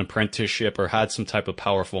done an apprenticeship or had some type of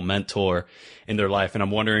powerful mentor in their life. And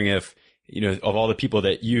I'm wondering if, of all the people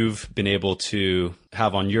that you've been able to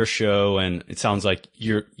have on your show, and it sounds like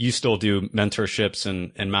you still do mentorships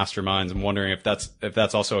and masterminds, I'm wondering if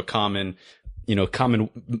that's also a common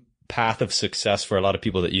path of success for a lot of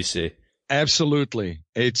people that you see. Absolutely.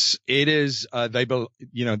 It is,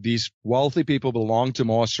 these wealthy people belong to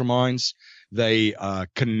masterminds. They,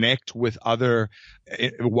 connect with other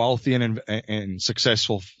wealthy and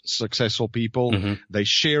successful people. Mm-hmm. They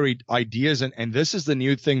share ideas. And this is the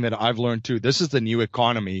new thing that I've learned too. This is the new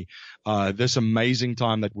economy. This amazing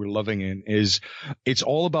time that we're living in it's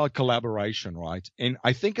all about collaboration, right? And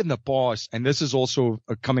I think in the past, and this is also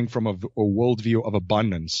coming from a worldview of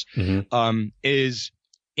abundance, mm-hmm. Is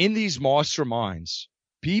in these masterminds,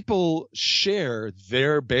 people share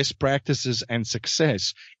their best practices and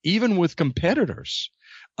success, even with competitors,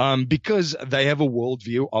 because they have a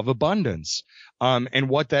worldview of abundance. And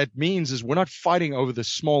what that means is we're not fighting over the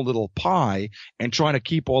small little pie and trying to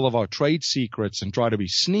keep all of our trade secrets and try to be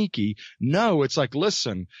sneaky. No, it's like,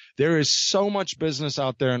 listen, there is so much business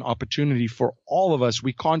out there and opportunity for all of us.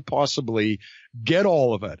 We can't possibly get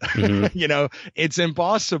all of it. Mm-hmm. It's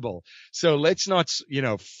impossible. So let's not,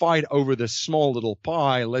 fight over this small little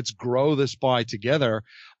pie. Let's grow this pie together.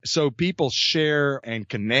 So people share and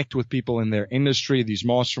connect with people in their industry. These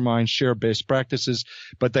masterminds share best practices,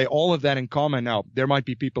 but they all have that in common. Now, there might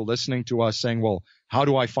be people listening to us saying, well, how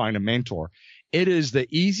do I find a mentor? It is the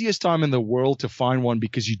easiest time in the world to find one,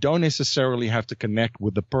 because you don't necessarily have to connect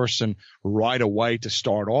with the person right away to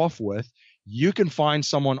start off with. You can find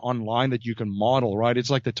someone online that you can model, right? It's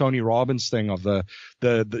like the Tony Robbins thing of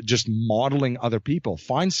the just modeling other people.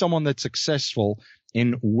 Find someone that's successful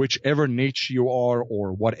in whichever niche you are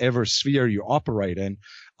or whatever sphere you operate in,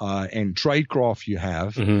 and tradecraft you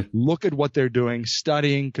have. Mm-hmm. Look at what they're doing,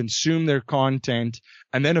 studying, consume their content,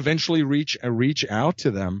 and then eventually reach out to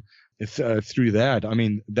them through that. I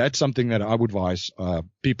mean, that's something that I would advise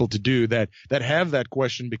people to do that have that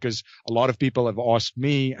question, because a lot of people have asked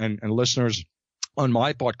me and listeners on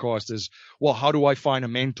my podcast is, well, how do I find a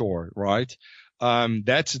mentor, right?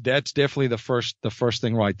 That's definitely the first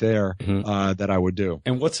thing right there, mm-hmm. That I would do.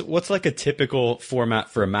 And what's like a typical format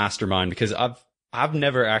for a mastermind? Because I've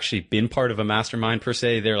never actually been part of a mastermind per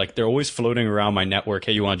se. They're always floating around my network.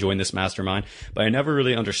 Hey, you want to join this mastermind? But I never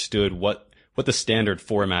really understood what the standard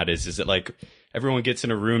format is. Is it like everyone gets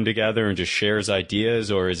in a room together and just shares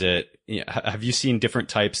ideas, or is it, have you seen different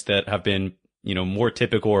types that have been, more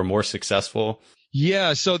typical or more successful?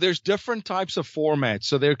 Yeah. So there's different types of formats.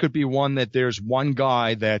 So there could be one that there's one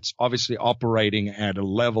guy that's obviously operating at a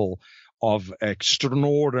level of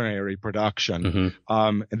extraordinary production,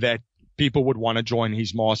 mm-hmm. That people would want to join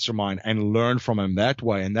his mastermind and learn from him that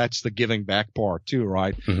way. And that's the giving back part too,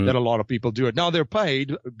 right? Mm-hmm. That a lot of people do it. Now they're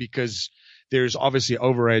paid because there's obviously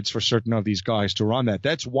overheads for certain of these guys to run that.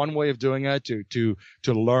 That's one way of doing it, to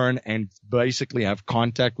learn and basically have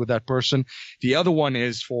contact with that person. The other one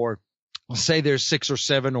is for, say there's 6 or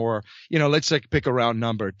 7 or, let's pick a round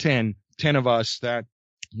number, 10 of us that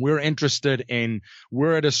we're interested in,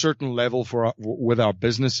 we're at a certain level with our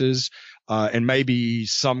businesses. And maybe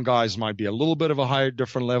some guys might be a little bit of a higher,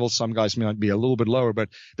 different level. Some guys might be a little bit lower, but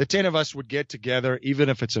the 10 of us would get together, even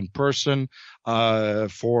if it's in person,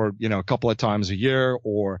 for, a couple of times a year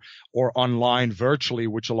or online virtually,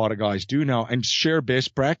 which a lot of guys do now, and share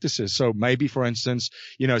best practices. So maybe, for instance,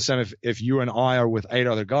 Sam, if you and I are with 8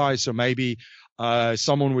 other guys, so maybe,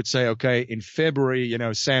 someone would say, okay, in February,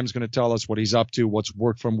 Sam's going to tell us what he's up to, what's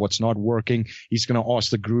worked for him, what's not working. He's going to ask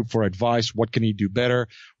the group for advice. What can he do better?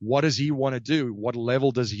 What does he want to do? What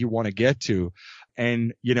level does he want to get to?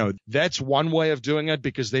 And, that's one way of doing it,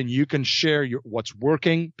 because then you can share what's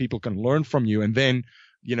working. People can learn from you. And then,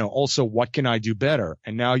 also what can I do better?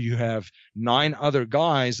 And now you have 9 other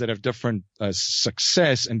guys that have different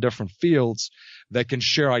success in different fields that can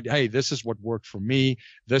share, hey, this is what worked for me.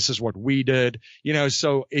 This is what we did.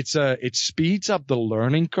 So it speeds up the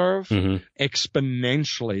learning curve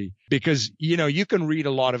exponentially because, you can read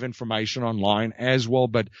a lot of information online as well,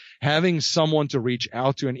 but having someone to reach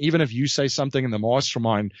out to, and even if you say something in the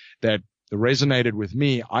mastermind that resonated with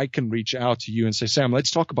me, I can reach out to you and say, Sam,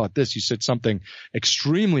 let's talk about this. You said something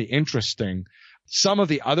extremely interesting. Some of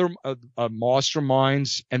the other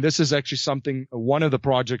masterminds, and this is actually one of the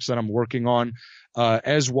projects that I'm working on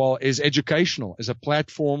as well, is educational, is a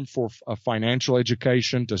platform for financial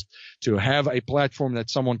education, to have a platform that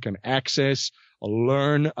someone can access,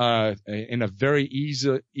 learn in a very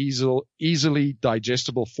easily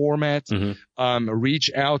digestible format,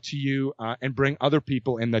 reach out to you and bring other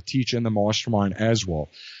people in that teach in the mastermind as well.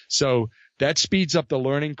 So that speeds up the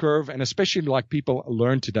learning curve, and especially like people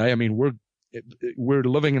learn today. I mean, we're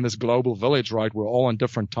living in this global village, right? We're all in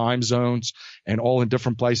different time zones and all in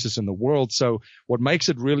different places in the world. So what makes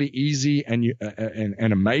it really easy and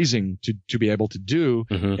amazing to be able to do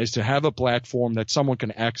is to have a platform that someone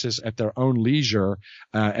can access at their own leisure,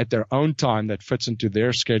 at their own time that fits into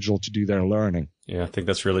their schedule to do their learning. Yeah, I think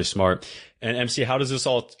that's really smart. And MC, how does this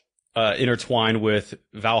all intertwine with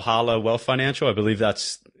Valhalla Wealth Financial? I believe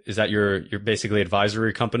is that your basically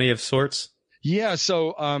advisory company of sorts? Yeah,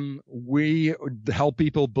 so we help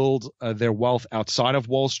people build their wealth outside of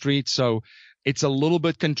Wall Street. So it's a little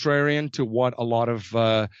bit contrarian to what a lot of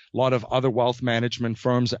other wealth management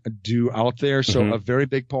firms do out there. So a very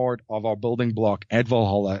big part of our building block at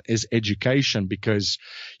Valhalla is education, because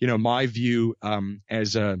my view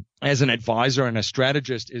as an advisor and a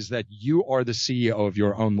strategist is that you are the CEO of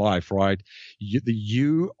your own life, right?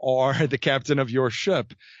 You are the captain of your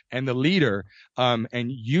ship and the leader,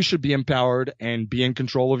 and you should be empowered and be in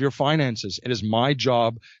control of your finances. It is my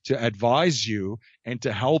job to advise you and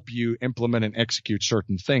to help you implement and execute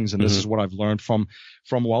certain things. And this is what I've learned from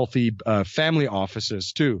wealthy family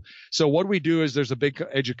offices too. So what we do is there's a big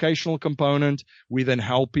educational component. We then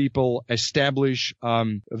help people establish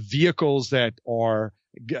vehicles that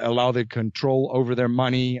allow the control over their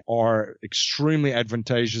money, are extremely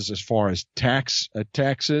advantageous as far as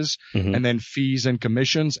taxes and then fees and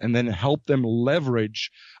commissions, and then help them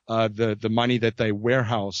leverage the money that they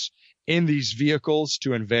warehouse in these vehicles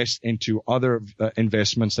to invest into other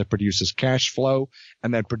investments that produces cash flow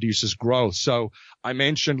and that produces growth. So I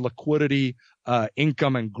mentioned liquidity,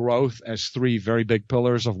 income, and growth as three very big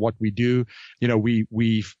pillars of what we do.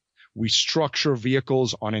 We structure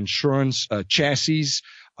vehicles on insurance chassis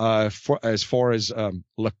as far as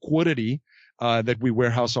liquidity that we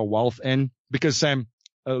warehouse our wealth in. Because, Sam,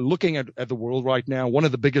 looking at the world right now, one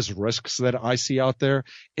of the biggest risks that I see out there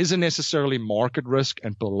isn't necessarily market risk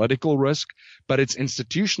and political risk, but it's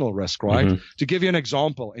institutional risk, right? To give you an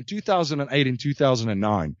example, in 2008 and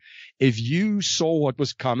 2009, if you saw what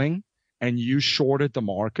was coming and you shorted the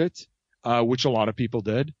market, which a lot of people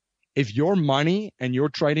did, if your money and your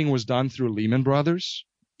trading was done through Lehman Brothers,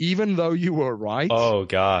 even though you were right. Oh,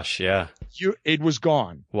 gosh. Yeah. It was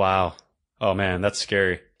gone. Wow. Oh, man, that's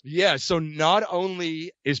scary. Yeah. So not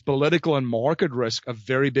only is political and market risk a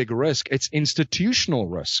very big risk, it's institutional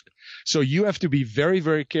risk. So you have to be very,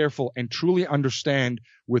 very careful and truly understand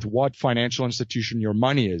with what financial institution your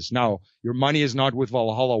money is. Now, your money is not with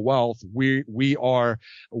Valhalla Wealth. We are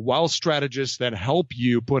wealth strategists that help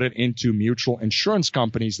you put it into mutual insurance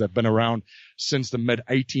companies that have been around since the mid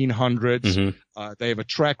 1800s. They have a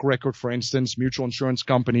track record. For instance, mutual insurance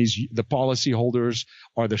companies, the policyholders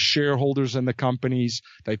are the shareholders in the companies.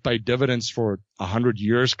 They pay dividends for 100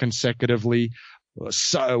 years consecutively.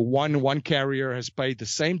 So one carrier has paid the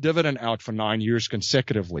same dividend out for 9 years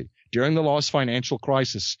consecutively during the last financial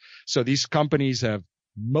crisis. So these companies have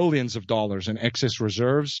millions of dollars in excess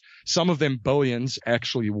reserves, some of them billions,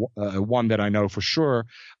 actually, one that I know for sure,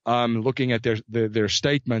 looking at their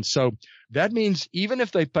statements. So that means even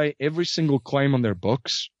if they pay every single claim on their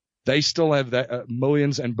books, they still have that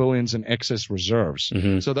millions and billions in excess reserves.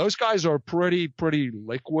 So those guys are pretty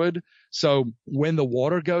liquid. So when the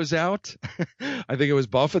water goes out, I think it was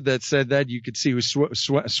Buffett that said that you could see he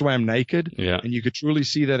swam naked. Yeah. And you could truly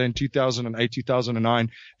see that in 2008,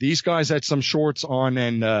 2009. These guys had some shorts on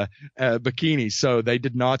and bikinis, so they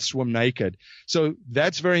did not swim naked. So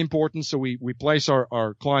that's very important. So we place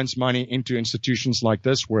our clients' money into institutions like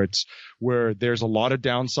this where there's a lot of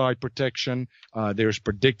downside protection. There's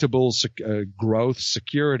predictable growth,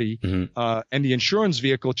 security, and the insurance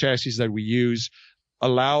vehicle chassis that we use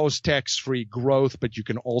allows tax-free growth, but you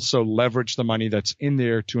can also leverage the money that's in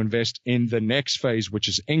there to invest in the next phase, which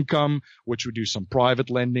is income, which would do some private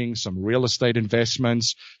lending, some real estate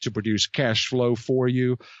investments to produce cash flow for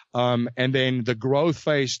you. And then the growth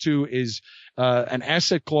phase 2 is an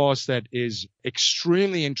asset class that is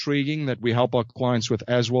extremely intriguing that we help our clients with,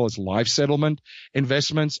 as well as life settlement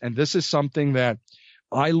investments. And this is something that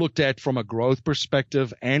I looked at from a growth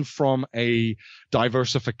perspective and from a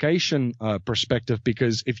diversification perspective,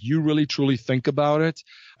 because if you really truly think about it,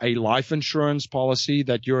 a life insurance policy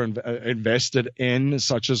that you're invested in,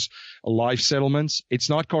 such as life settlements, it's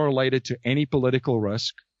not correlated to any political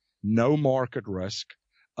risk, no market risk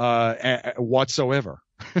whatsoever.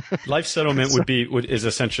 Life settlement is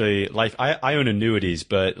essentially life. I own annuities,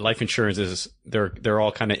 but life insurance is they're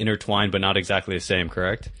all kind of intertwined, but not exactly the same,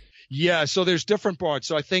 correct? Yeah, so there's different parts.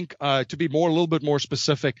 So I think to be a little bit more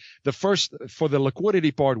specific, the first, for the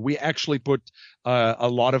liquidity part, we actually put a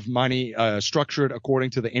lot of money structured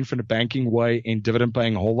according to the infinite banking way in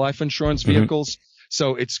dividend-paying whole life insurance vehicles.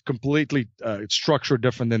 So it's completely structured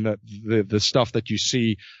different than the stuff that you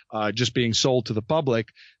see just being sold to the public,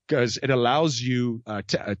 because it allows you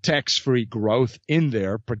tax-free growth in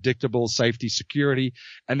there, predictable safety, security.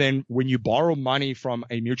 And then when you borrow money from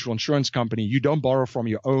a mutual insurance company, you don't borrow from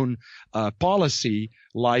your own policy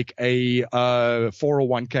like a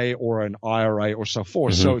 401k or an IRA or so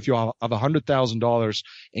forth. So if you have $100,000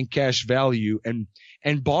 in cash value and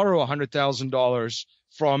borrow $100,000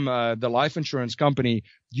 from the life insurance company,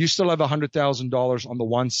 you still have $100,000 on the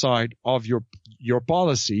one side of your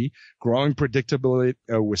policy, growing predictability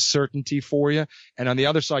with certainty for you. And on the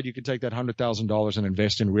other side, you can take that $100,000 and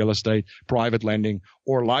invest in real estate, private lending,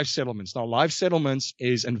 or life settlements. Now, life settlements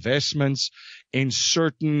is investments in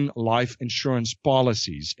certain life insurance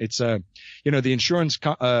policies. It's the insurance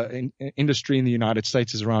industry in the United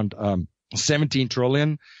States is around 17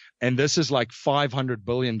 trillion. And this is like $500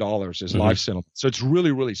 billion is life settlement. So it's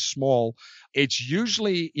really, really small. It's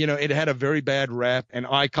usually, it had a very bad rap. And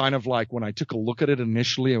I kind of like, when I took a look at it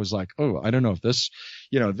initially, I was like, oh, I don't know if this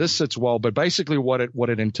sits well. But basically what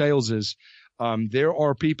it entails is, there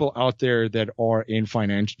are people out there that are in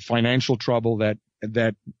financial trouble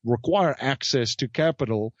that require access to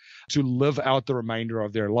capital to live out the remainder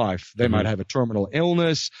of their life. They might have a terminal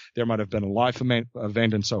illness. There might have been a life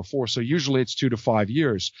event and so forth. So usually it's 2 to 5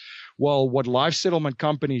 years. Well, what life settlement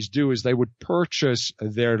companies do is they would purchase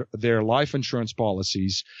their life insurance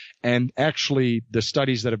policies, and actually the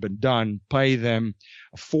studies that have been done pay them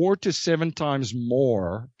 4 to 7 times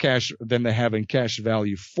more cash than they have in cash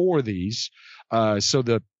value for these. So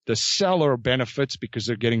the seller benefits because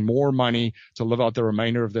they're getting more money to live out the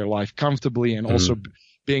remainder of their life comfortably, and also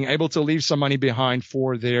being able to leave some money behind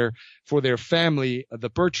for their family. The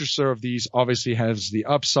purchaser of these obviously has the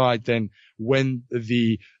upside. Then when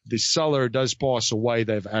the seller does pass away,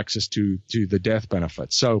 they have access to the death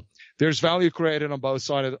benefit. So there's value created on both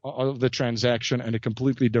sides of the transaction, and it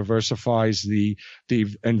completely diversifies the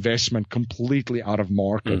investment completely out of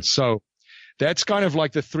market. So that's kind of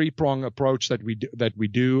like the 3-prong approach that we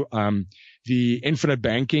do. The infinite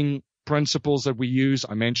banking principles that we use.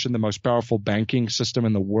 I mentioned the most powerful banking system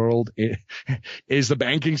in the world is the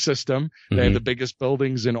banking system. They have the biggest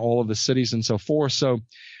buildings in all of the cities and so forth. So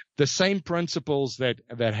the same principles that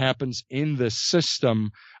happens in the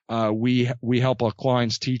system, we help our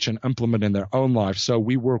clients teach and implement in their own life. So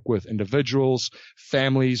we work with individuals,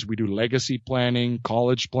 families. We do legacy planning,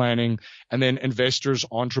 college planning, and then investors,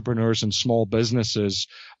 entrepreneurs, and small businesses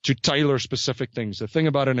to tailor specific things. The thing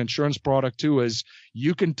about an insurance product too is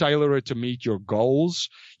you can tailor it to meet your goals.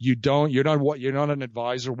 You're not an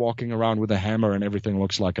advisor walking around with a hammer and everything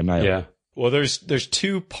looks like a nail. Yeah. Well, there's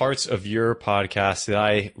 2 parts of your podcast that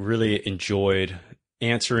I really enjoyed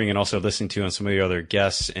answering and also listening to on some of the other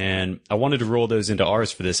guests. And I wanted to roll those into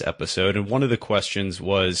ours for this episode. And one of the questions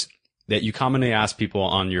was that you commonly ask people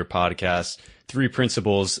on your podcast 3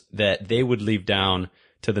 principles that they would leave down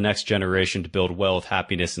to the next generation to build wealth,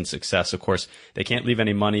 happiness, and success. Of course, they can't leave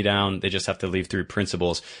any money down. They just have to leave 3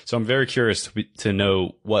 principles. So I'm very curious to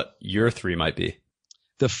know what your 3 might be.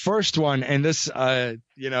 The first one, and this,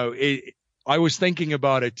 I was thinking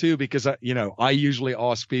about it too, because, I usually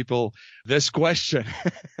ask people this question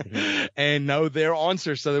and know their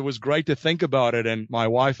answer. So it was great to think about it. And my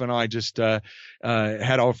wife and I just, had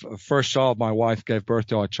our first child. My wife gave birth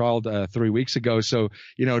to our child, 3 weeks ago. So,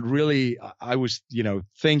 it really, I was,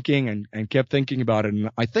 thinking and kept thinking about it. And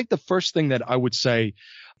I think the first thing that I would say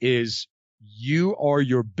is you are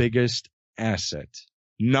your biggest asset.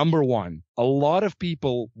 Number one, a lot of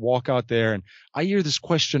people walk out there, and I hear this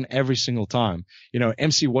question every single time.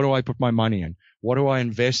 MC, what do I put my money in? What do I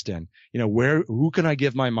invest in? Who can I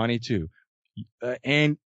give my money to?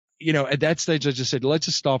 And at that stage, I just said, let's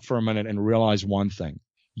just stop for a minute and realize one thing.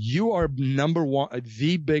 You are number one,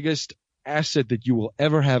 the biggest asset that you will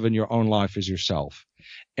ever have in your own life is yourself.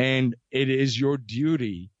 And it is your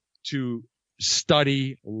duty to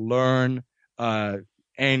study, learn,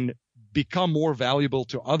 and become more valuable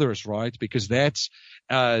to others, right? Because that's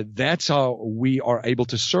how we are able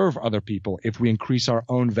to serve other people, if we increase our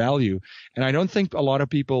own value. And I don't think a lot of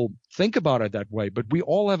people think about it that way, but we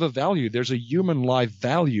all have a value. There's a human life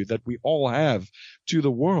value that we all have to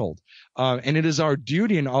the world. And it is our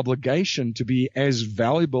duty and obligation to be as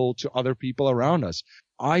valuable to other people around us.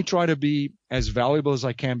 I try to be as valuable as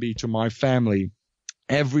I can be to my family.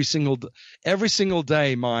 Every single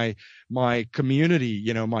day, my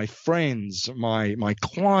community, my friends, my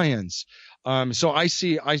clients. So I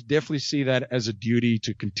definitely see that as a duty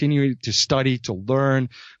to continue to study, to learn,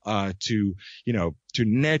 to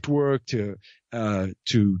network, to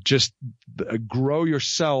just grow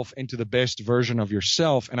yourself into the best version of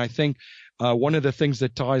yourself. And I think, one of the things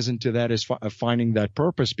that ties into that is finding that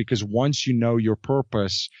purpose, because once you know your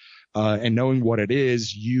purpose, and knowing what it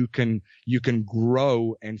is, you can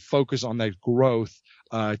grow and focus on that growth,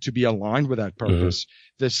 to be aligned with that purpose.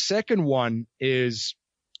 Mm-hmm. The second one is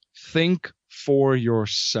think for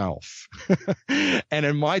yourself. And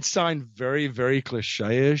it might sound very, very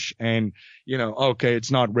cliche-ish and, okay,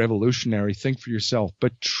 it's not revolutionary. Think for yourself.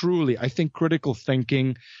 But truly, I think critical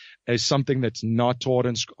thinking is something that's not taught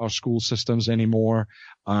in our school systems anymore.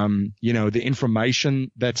 The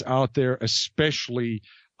information that's out there, especially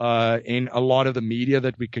in a lot of the media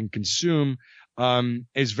that we can consume,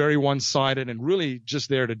 is very one-sided and really just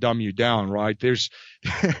there to dumb you down, right? There's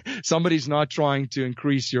somebody's not trying to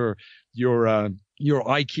increase your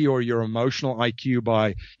IQ or your emotional IQ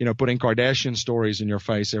by, putting Kardashian stories in your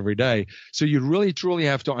face every day. So you really truly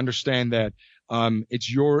have to understand that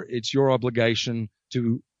it's your obligation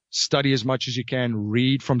to study as much as you can,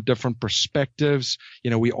 read from different perspectives.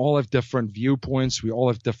 We all have different viewpoints. We all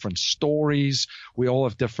have different stories. We all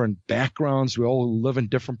have different backgrounds. We all live in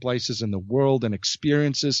different places in the world and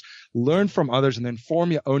experiences. Learn from others and then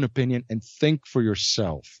form your own opinion and think for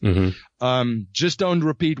yourself. Mm-hmm. Just don't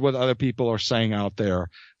repeat what other people are saying out there.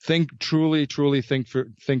 Truly think for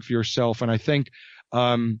yourself. And I think,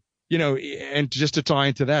 and just to tie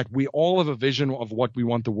into that, we all have a vision of what we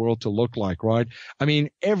want the world to look like, right? I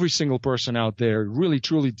mean, every single person out there really,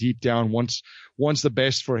 truly deep down wants the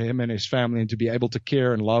best for him and his family, and to be able to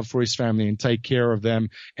care and love for his family and take care of them,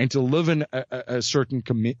 and to live in a certain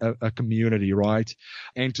community, right?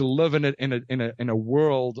 And to live in a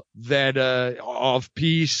world that, of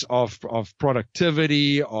peace, of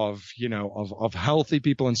productivity, of healthy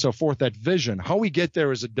people and so forth. That vision, how we get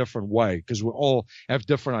there is a different way, because we all have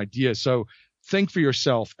different ideas. So think for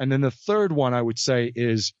yourself. And then the third one I would say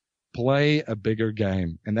is play a bigger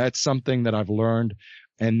game. And that's something that I've learned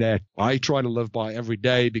and that I try to live by every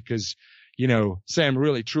day, because, Sam,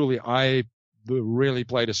 really, truly, I really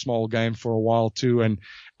played a small game for a while too. And,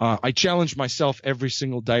 I challenge myself every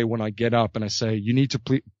single day when I get up and I say, you need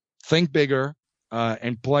to think bigger,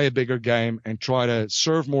 and play a bigger game and try to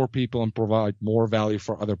serve more people and provide more value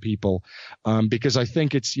for other people. Because I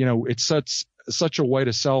think it's such a way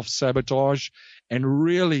to self-sabotage and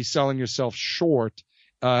really selling yourself short,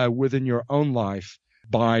 within your own life,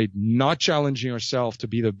 by not challenging yourself to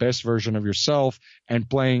be the best version of yourself and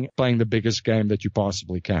playing the biggest game that you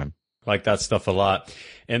possibly can. Like that stuff a lot.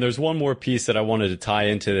 And there's one more piece that I wanted to tie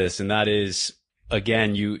into this, and that is,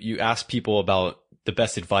 again, you ask people about the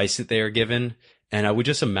best advice that they are given. And I would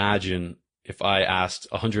just imagine if I asked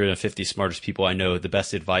 150 smartest people I know the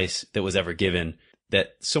best advice that was ever given,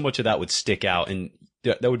 that so much of that would stick out, and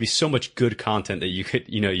that would be so much good content that you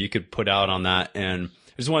could put out on that. And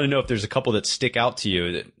I just want to know if there's a couple that stick out to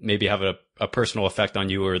you that maybe have a personal effect on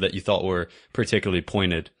you, or that you thought were particularly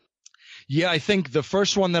pointed. Yeah, I think the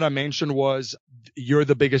first one that I mentioned was you're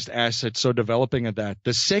the biggest asset. So developing at that.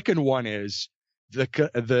 The second one is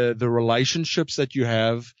the relationships that you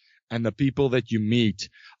have and the people that you meet.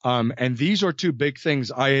 And these are two big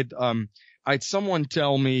things. I had someone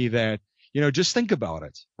tell me that, just think about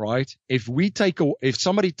it, right? If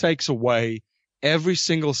somebody takes away every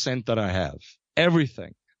single cent that I have,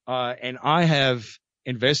 everything, and I have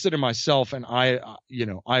invested in myself, and I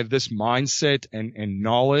have this mindset and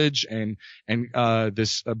knowledge and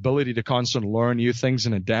this ability to constantly learn new things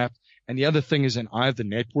and adapt. And the other thing is, and I have the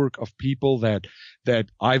network of people that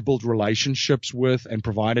I've built relationships with and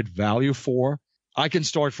provided value for. I can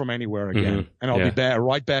start from anywhere again, and I'll be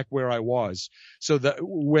right back where I was. So that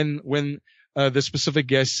when the specific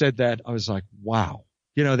guest said that, I was like, wow.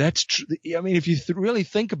 That's true. I mean, if you really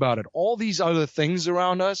think about it, all these other things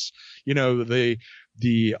around us, the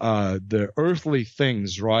earthly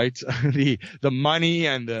things, right? the money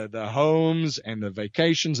and the homes and the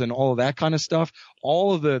vacations and all of that kind of stuff,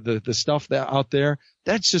 all of the stuff that out there,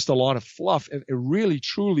 that's just a lot of fluff. It really,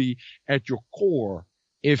 truly, at your core,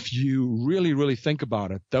 if you really, really think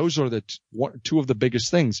about it, those are the two of the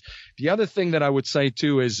biggest things. The other thing that I would say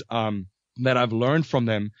too is, that I've learned from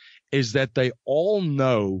them is that they all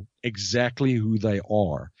know exactly who they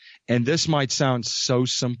are. And this might sound so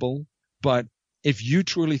simple, but if you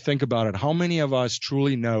truly think about it, how many of us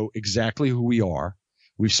truly know exactly who we are?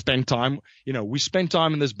 We've spent time, we spend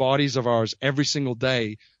time in these bodies of ours every single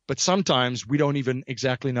day, but sometimes we don't even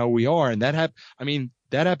exactly know who we are. And that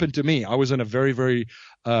happened to me. I was in a very, very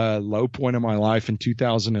low point in my life in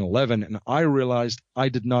 2011, and I realized I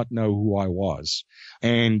did not know who I was.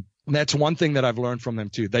 And that's one thing that I've learned from them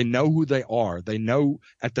too. They know who they are. They know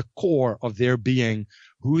at the core of their being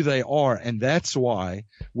who they are. And that's why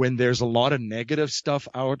when there's a lot of negative stuff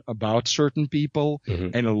out about certain people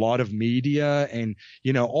and a lot of media and,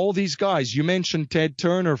 all these guys, you mentioned Ted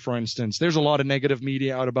Turner, for instance, there's a lot of negative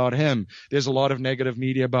media out about him. There's a lot of negative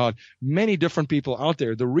media about many different people out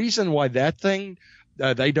there. The reason why that thing,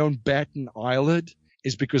 they don't bat an eyelid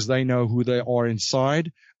is because they know who they are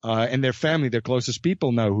inside. And their family, their closest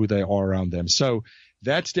people know who they are around them. So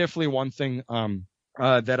that's definitely one thing,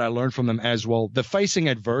 that I learned from them as well. The facing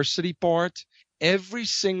adversity part, every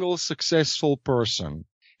single successful person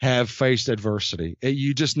have faced adversity.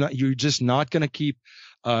 You're just not going to keep,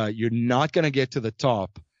 you're not going to get to the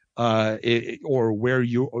top, or where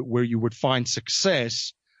you would find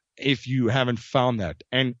success if you haven't found that.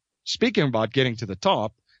 And speaking about getting to the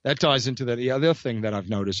top, that ties into the other thing that I've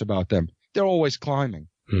noticed about them. They're always climbing.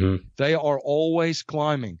 They are always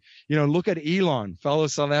climbing. Look at Elon, fellow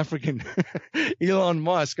South African, Elon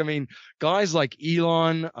Musk. I mean, guys like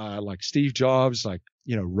Elon, like Steve Jobs, like,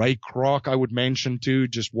 Ray Kroc, I would mention too,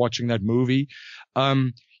 just watching that movie.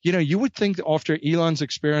 You would think after Elon's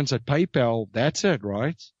experience at PayPal, that's it,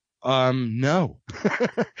 right? No,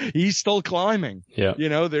 he's still climbing. Yeah.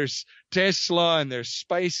 There's Tesla and there's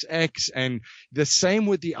SpaceX and the same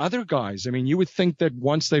with the other guys. I mean, you would think that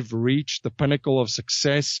once they've reached the pinnacle of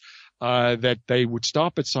success, that they would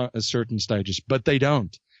stop at certain stages, but they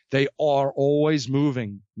don't. They are always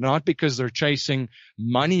moving, not because they're chasing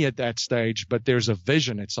money at that stage, but there's a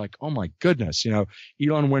vision. It's like, oh my goodness,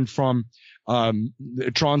 Elon went from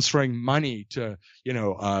transferring money to,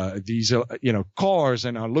 these, cars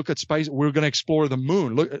and look at space. We're going to explore the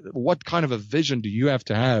moon. Look, what kind of a vision do you have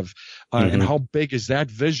to have? And how big is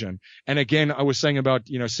that vision? And again, I was saying about,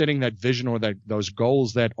 setting that vision or those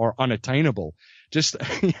goals that are unattainable. Just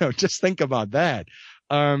think about that.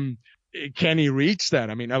 Can he reach that?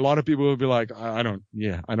 I mean, a lot of people will be like, I don't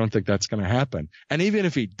think that's going to happen. And even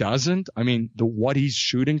if he doesn't, I mean, what he's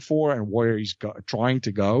shooting for and where he's trying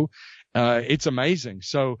to go, it's amazing.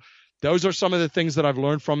 So those are some of the things that I've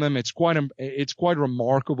learned from them. It's quite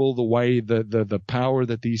remarkable the way the power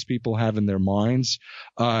that these people have in their minds,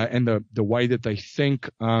 and the way that they think,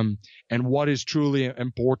 and what is truly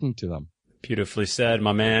important to them. Beautifully said,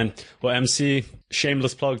 my man. Well, MC,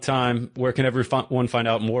 shameless plug time. Where can everyone find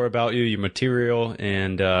out more about you, your material,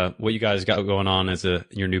 and what you guys got going on as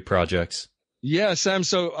your new projects? Yeah, Sam.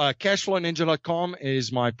 So cashflowninja.com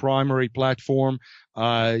is my primary platform.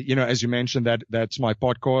 As you mentioned, that's my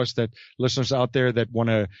podcast, that listeners out there that want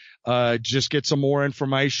to just get some more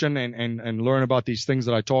information and learn about these things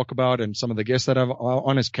that I talk about and some of the guests that I've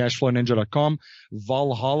on is cashflowninja.com.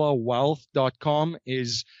 ValhallaWealth.com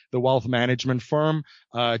is the wealth management firm.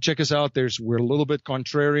 Check us out. We're a little bit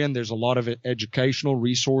contrarian. There's a lot of educational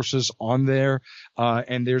resources on there.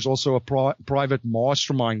 And there's also a private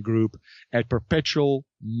mastermind group at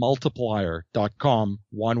perpetualmultiplier.com,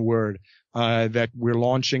 one word, that we're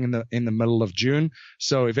launching in the middle of June.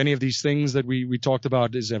 So if any of these things that we talked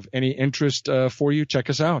about is of any interest for you, check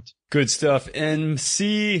us out. Good stuff.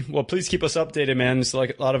 MC, well, please keep us updated, man. It's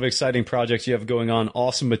like a lot of exciting projects you have going on,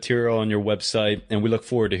 awesome material on your website, and we look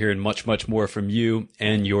forward to hearing much, much more from you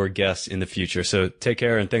and your guests in the future. So take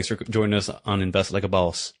care, and thanks for joining us on Invest Like a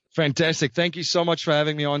Boss. Fantastic. Thank you so much for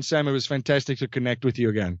having me on, Sam. It was fantastic to connect with you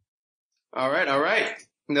again. All right.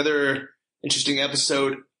 Another interesting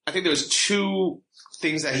episode. I think there was two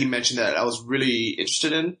things that he mentioned that I was really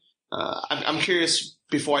interested in. I'm curious,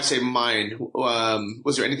 before I say mine,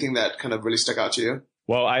 was there anything that kind of really stuck out to you?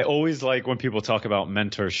 Well, I always like when people talk about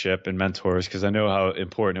mentorship and mentors, because I know how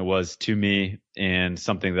important it was to me and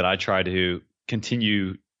something that I try to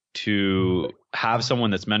continue to have someone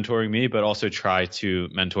that's mentoring me, but also try to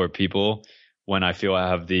mentor people when I feel I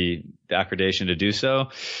have the accreditation to do so.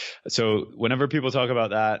 So whenever people talk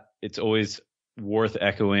about that, it's always worth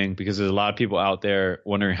echoing because there's a lot of people out there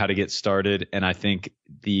wondering how to get started. And I think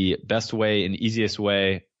the best way and easiest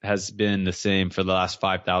way has been the same for the last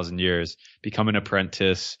 5,000 years. Become an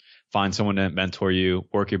apprentice, find someone to mentor you,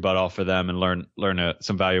 work your butt off for them, and learn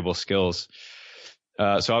some valuable skills.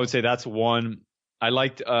 So I would say that's one. I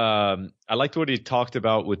liked what he talked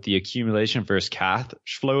about with the accumulation versus cash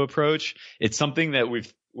flow approach. It's something that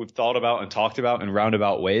we've thought about and talked about in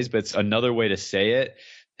roundabout ways, but it's another way to say it.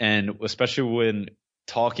 And especially when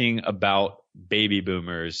talking about baby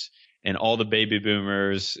boomers, and all the baby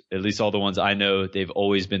boomers, at least all the ones I know, they've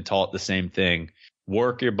always been taught the same thing.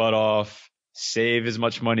 Work your butt off, save as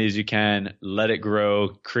much money as you can, let it grow,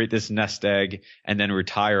 create this nest egg, and then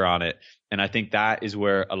retire on it. And I think that is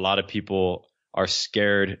where a lot of people are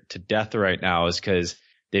scared to death right now, is because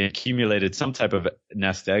they accumulated some type of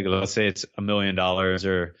nest egg. Let's say it's $1 million or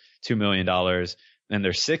 $2 million, and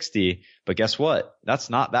they're 60. But guess what? That's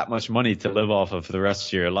not that much money to live off of for the rest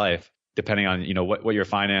of your life, depending on, what your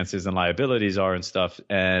finances and liabilities are and stuff.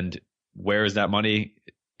 And where is that money?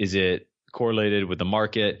 Is it correlated with the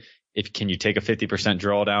market? Can you take a 50%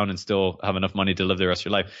 drawdown and still have enough money to live the rest of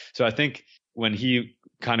your life? So I think when he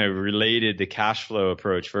kind of related the cash flow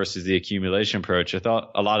approach versus the accumulation approach, I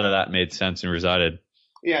thought a lot of that made sense and resided.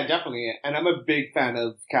 Yeah, definitely. And I'm a big fan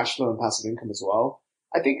of cash flow and passive income as well.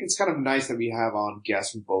 I think it's kind of nice that we have on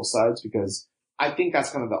guests from both sides, because I think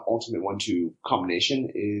that's kind of the ultimate 1-2 combination,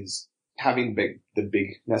 is having the big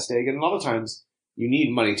nest egg. And a lot of times you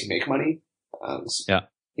need money to make money. Yeah.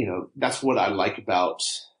 That's what I like about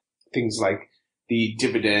things like the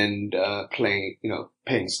dividend,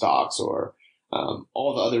 paying stocks, or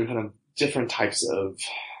all the other kind of different types of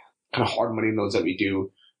kind of hard money loans that we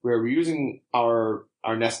do, where we're using our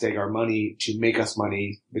nest egg, our money, to make us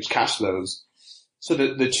money, which cash flows. So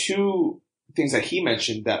the two things that he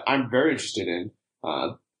mentioned that I'm very interested in,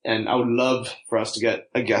 and I would love for us to get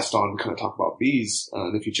a guest on, kind of talk about these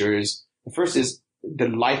in the future, is the first is the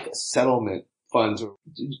life settlement funds. Do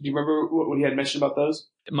you remember what he had mentioned about those?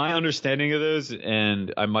 My understanding of those,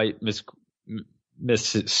 and I might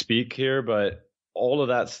misspeak here, but all of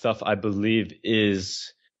that stuff, I believe,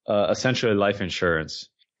 is essentially life insurance,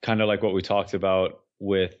 kind of like what we talked about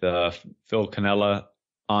with Phil Canella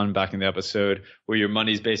on back in the episode, where your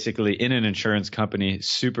money's basically in an insurance company,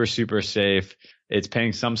 super, super safe. It's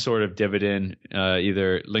paying some sort of dividend,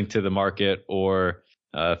 either linked to the market or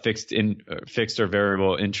fixed or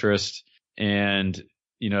variable interest. And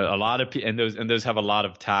a lot of those have a lot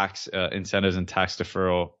of tax incentives and tax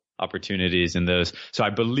deferral opportunities in those. So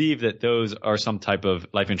I believe that those are some type of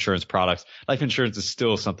life insurance products. Life insurance is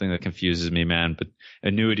still something that confuses me, man. But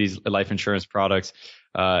annuities, life insurance products,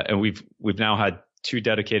 and we've now had 2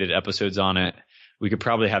 dedicated episodes on it. We could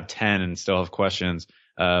probably have 10 and still have questions.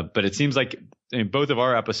 But it seems like both of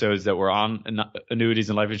our episodes that were on annuities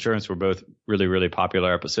and life insurance were both really, really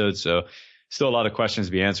popular episodes. So still a lot of questions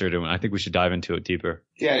to be answered, and I think we should dive into it deeper.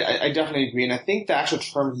 Yeah, I definitely agree. And I think the actual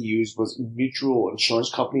term he used was mutual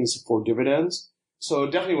insurance companies for dividends. So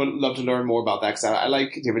definitely would love to learn more about that, because I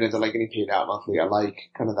like dividends. I like getting paid out monthly. I like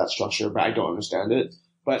kind of that structure, but I don't understand it.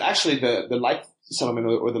 But actually the life settlement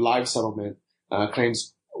or the live settlement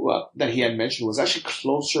claims that he had mentioned was actually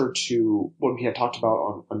closer to what we had talked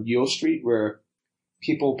about on Yield Street, where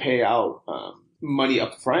people pay out money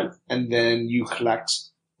up front and then you collect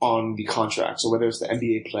on the contract. So whether it's the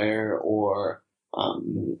NBA player or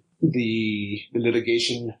the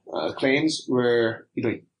litigation claims, where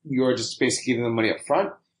you're just basically giving them money up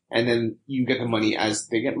front and then you get the money as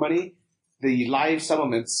they get money. The live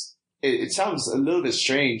settlements, it sounds a little bit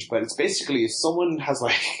strange, but it's basically if someone has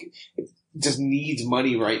just needs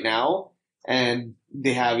money right now, and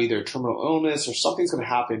they have either terminal illness or something's going to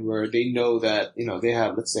happen where they know that, they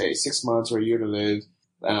have, let's say, 6 months or a year to live,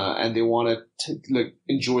 and they want to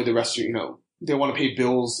enjoy the rest of, they want to pay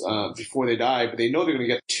bills before they die, but they know they're going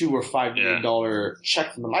to get $2 or $5 million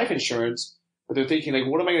check from the life insurance, but they're thinking,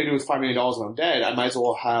 what am I going to do with $5 million when I'm dead? I'd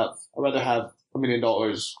rather have $1 million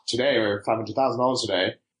today or $500,000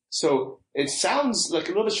 today. So it sounds like a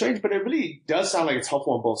little bit strange, but it really does sound like it's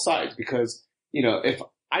helpful on both sides, because, if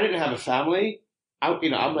I didn't have a family, I'm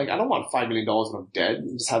like, I don't want $5 million when I'm dead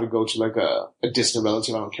and just have it go to a distant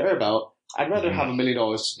relative I don't care about. I'd rather have $1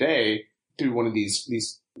 million today through one of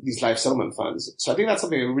these life settlement funds. So I think that's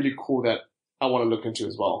something really cool that I want to look into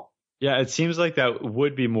as well. Yeah, it seems like that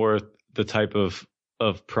would be more the type of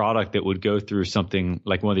product that would go through something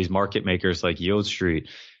like one of these market makers like Yield Street,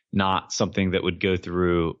 not something that would go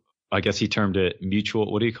through I guess he termed it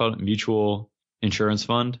mutual. What do you call it? Mutual insurance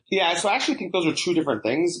fund. Yeah, so I actually think those are two different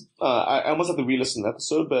things. I almost have to re-listen to the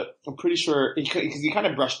episode, but I'm pretty sure because he kind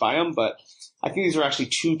of brushed by them. But I think these are actually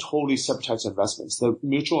two totally separate types of investments: the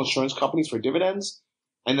mutual insurance companies for dividends,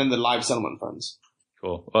 and then the live settlement funds.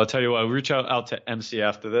 Cool. Well, I'll tell you what. I'll reach out to MC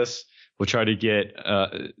after this. We'll try to get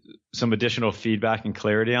some additional feedback and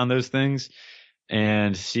clarity on those things,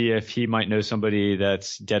 and see if he might know somebody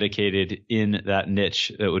that's dedicated in that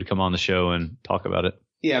niche that would come on the show and talk about it.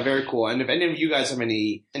 Yeah, very cool. And if any of you guys have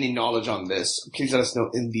any knowledge on this, please let us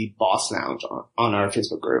know in the Boss Lounge on our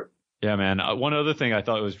Facebook group. Yeah, man. One other thing I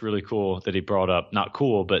thought was really cool that he brought up, not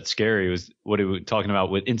cool, but scary, was what he was talking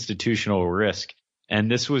about with institutional risk.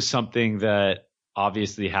 And this was something that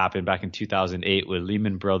obviously happened back in 2008 with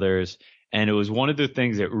Lehman Brothers. And it was one of the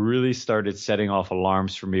things that really started setting off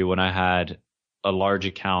alarms for me when I had a large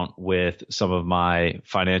account with some of my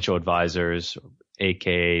financial advisors,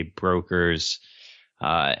 aka brokers.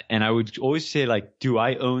 And I would always say, like, do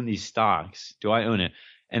I own these stocks? Do I own it?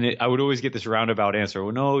 And I would always get this roundabout answer.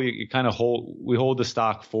 Well, no, you kind of we hold the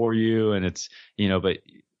stock for you. And it's, but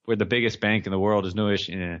we're the biggest bank in the world. There's no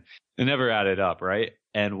issue. It never added up. Right.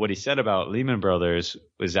 And what he said about Lehman Brothers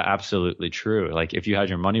was absolutely true. Like, if you had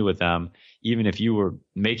your money with them, even if you were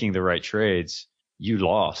making the right trades, you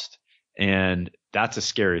lost. And that's a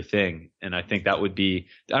scary thing. And I think that would be,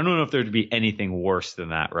 I don't know if there'd be anything worse than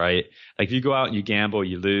that, right? Like, if you go out and you gamble,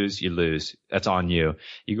 you lose. That's on you.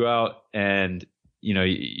 You go out and,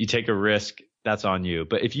 you take a risk, that's on you.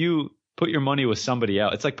 But if you put your money with somebody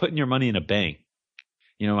else, it's like putting your money in a bank.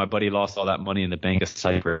 My buddy lost all that money in the Bank of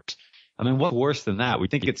Cyprus. I mean, what's worse than that? We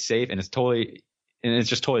think it's safe and it's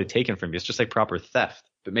just totally taken from you. It's just like proper theft,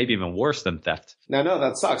 but maybe even worse than theft. No,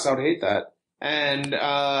 that sucks. I would hate that. And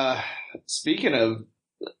speaking of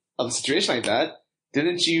a situation like that,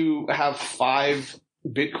 didn't you have 5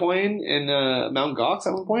 Bitcoin in Mt. Gox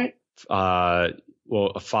at one point?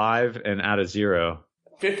 Well, a 5 and add a 0.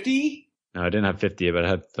 50? No, I didn't have 50, but I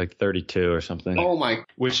had like 32 or something. Oh my!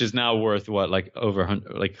 Which is now worth what, like over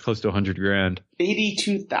like close to $100,000.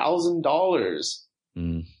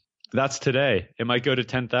 $82,000. That's today. It might go to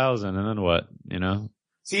 10,000, and then what?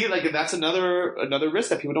 See, like, that's another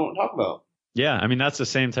risk that people don't talk about. Yeah, I mean, that's the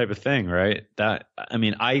same type of thing, right?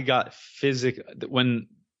 I got when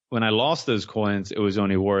I lost those coins, it was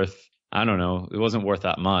only worth, I don't know, it wasn't worth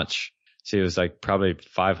that much. See, it was like probably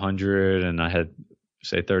 500, and I had,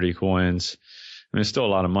 say, 30 coins. I mean, it's still a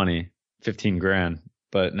lot of money, 15 grand,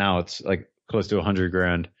 but now it's like close to 100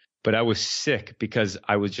 grand. But I was sick because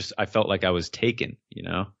I felt like I was taken,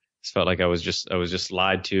 I just felt like I was just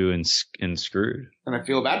lied to and screwed. And I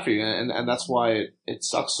feel bad for you. And that's why it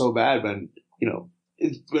sucks so bad when,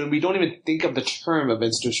 when we don't even think of the term of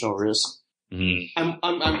institutional risk. Mm-hmm.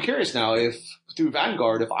 I'm curious now if through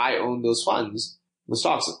Vanguard, if I own those funds, the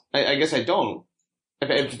stocks. I guess I don't.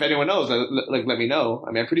 If anyone knows, let me know.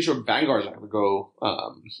 I mean, I'm pretty sure Vanguard's not going to go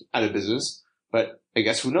out of business, but I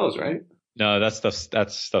guess who knows, right? No, that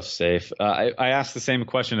stuff's safe. I asked the same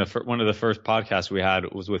question. One of the first podcasts we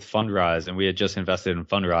had was with Fundrise, and we had just invested in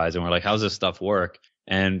Fundrise, and we're like, how's this stuff work?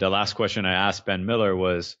 And the last question I asked Ben Miller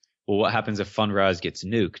was, well, what happens if Fundrise gets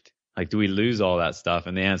nuked? Like, do we lose all that stuff?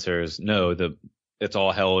 And the answer is no. It's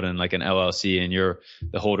all held in like an LLC, and you're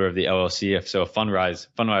the holder of the LLC. If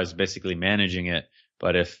Fundrise is basically managing it.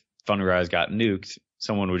 But if Fundrise got nuked,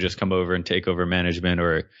 someone would just come over and take over management,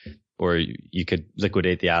 or you could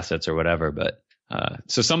liquidate the assets or whatever. But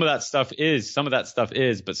so some of that stuff is,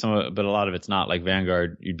 but a lot of it's not. Like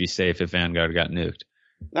Vanguard, you'd be safe if Vanguard got nuked.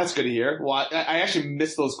 That's good to hear. Well, I actually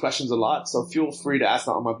miss those questions a lot, so feel free to ask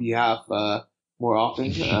that on my behalf more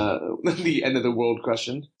often. The end of the world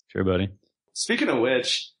question. Sure, buddy. Speaking of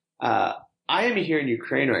which, I am here in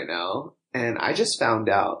Ukraine right now, and I just found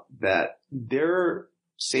out that their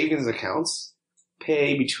savings accounts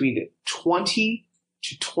pay between 20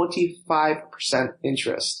 to 25%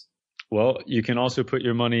 interest. Well, you can also put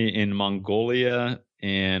your money in Mongolia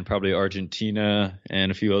and probably Argentina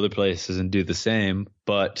and a few other places and do the same.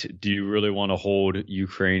 But do you really want to hold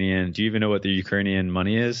Ukrainian? Do you even know what the Ukrainian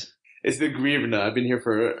money is? It's the hryvnia. I've been here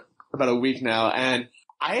for about a week now, and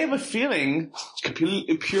I have a feeling,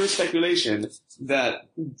 completely pure speculation, that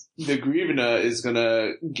the hryvnia is going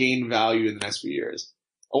to gain value in the next few years.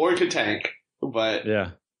 Or it could tank. But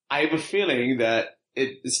yeah, I have a feeling that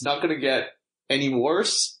it's not going to get any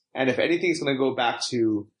worse. And if anything, it's going to go back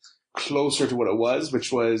to closer to what it was,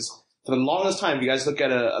 which was for the longest time. If you guys look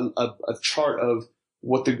at a chart of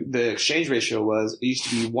what the exchange ratio was, it used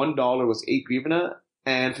to be $1 was 8 hryvnia.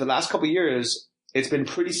 And for the last couple of years, it's been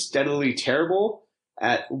pretty steadily terrible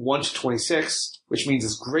at 1 to 26, which means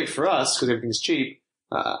it's great for us because everything's cheap.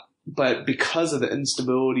 But because of the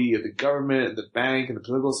instability of the government, the bank, and the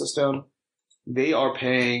political system, they are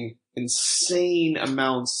paying insane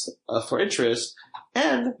amounts for interest.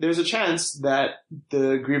 And there's a chance that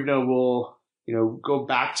the hryvnia will, go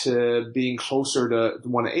back to being closer to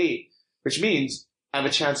 1 to 8, which means I have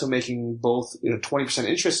a chance of making both, 20%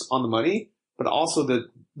 interest on the money, but also the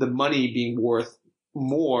money being worth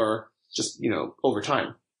more just, over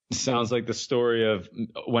time. Sounds like the story of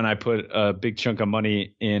when I put a big chunk of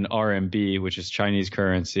money in RMB, which is Chinese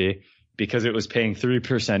currency, because it was paying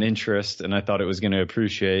 3% interest and I thought it was going to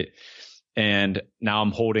appreciate. And now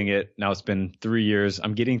I'm holding it. Now it's been 3 years.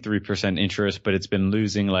 I'm getting 3% interest, but it's been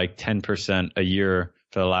losing like 10% a year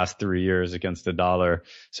for the last 3 years against the dollar.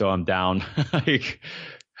 So I'm down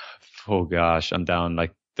I'm down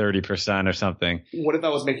like 30% or something. What if I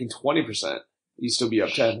was making 20%? You'd still be up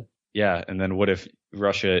 10. Yeah. And then what if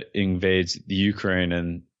Russia invades the Ukraine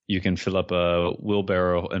and you can fill up a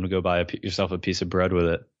wheelbarrow and go buy yourself a piece of bread with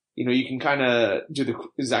it? You can kind of do the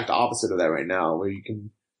exact opposite of that right now, where you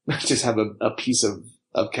can just have a piece of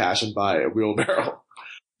cash and buy a wheelbarrow.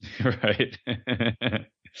 Right.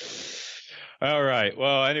 All right.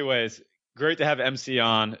 Well, anyways, great to have MC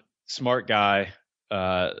on. Smart guy.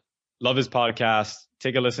 Love his podcast.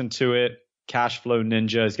 Take a listen to it. Cashflow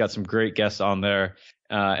Ninja. He's got some great guests on there.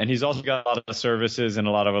 And he's also got a lot of services and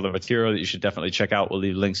a lot of other material that you should definitely check out. We'll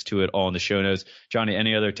leave links to it all in the show notes. Johnny,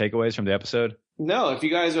 any other takeaways from the episode? No, if you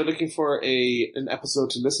guys are looking for an episode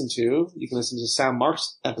to listen to, you can listen to Sam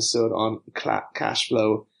Mark's episode on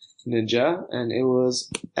Cashflow Ninja. And it was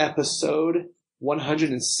episode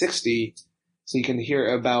 160. So you can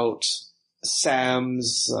hear about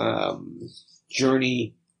Sam's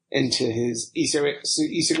journey into his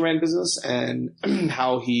e-cigarette business and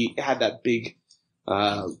how he had that big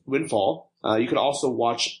windfall. You could also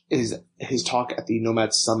watch his talk at the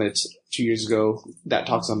Nomad Summit 2 years ago. That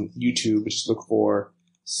talk's on YouTube. Just look for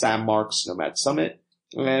Sam Mark's Nomad Summit.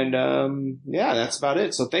 And that's about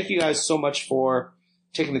it. So thank you guys so much for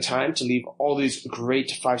taking the time to leave all these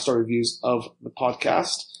great 5-star reviews of the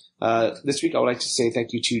podcast. This week I would like to say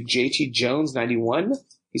thank you to JT Jones 91.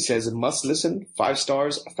 He says, must listen, 5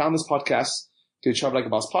 stars. I found this podcast through the Travel Like a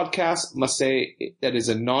Boss podcast. Must say that is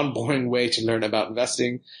a non-boring way to learn about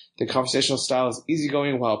investing. The conversational style is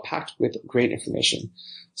easygoing while packed with great information.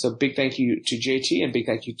 So big thank you to JT and big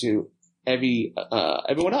thank you to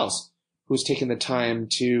everyone else who's taken the time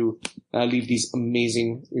to leave these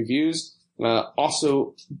amazing reviews.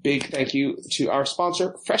 Also, big thank you to our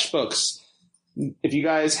sponsor, FreshBooks. If you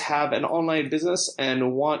guys have an online business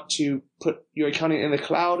and want to put your accounting in the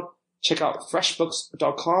cloud, check out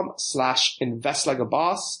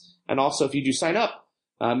freshbooks.com/investlikeaboss. And also, if you do sign up,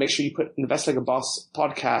 make sure you put Invest Like a Boss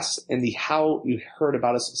podcast in the how you heard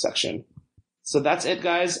about us section. So that's it,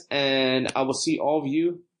 guys. And I will see all of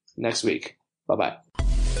you next week. Bye-bye.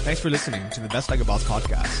 Thanks for listening to the Invest Like a Boss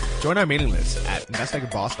podcast. Join our mailing list at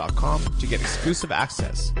investlikeaboss.com to get exclusive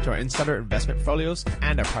access to our insider investment portfolios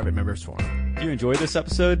and our private members forum. If you enjoyed this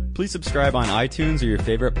episode, please subscribe on iTunes or your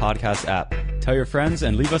favorite podcast app. Tell your friends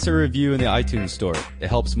and leave us a review in the iTunes store. It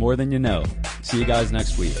helps more than you know. See you guys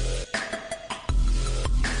next week.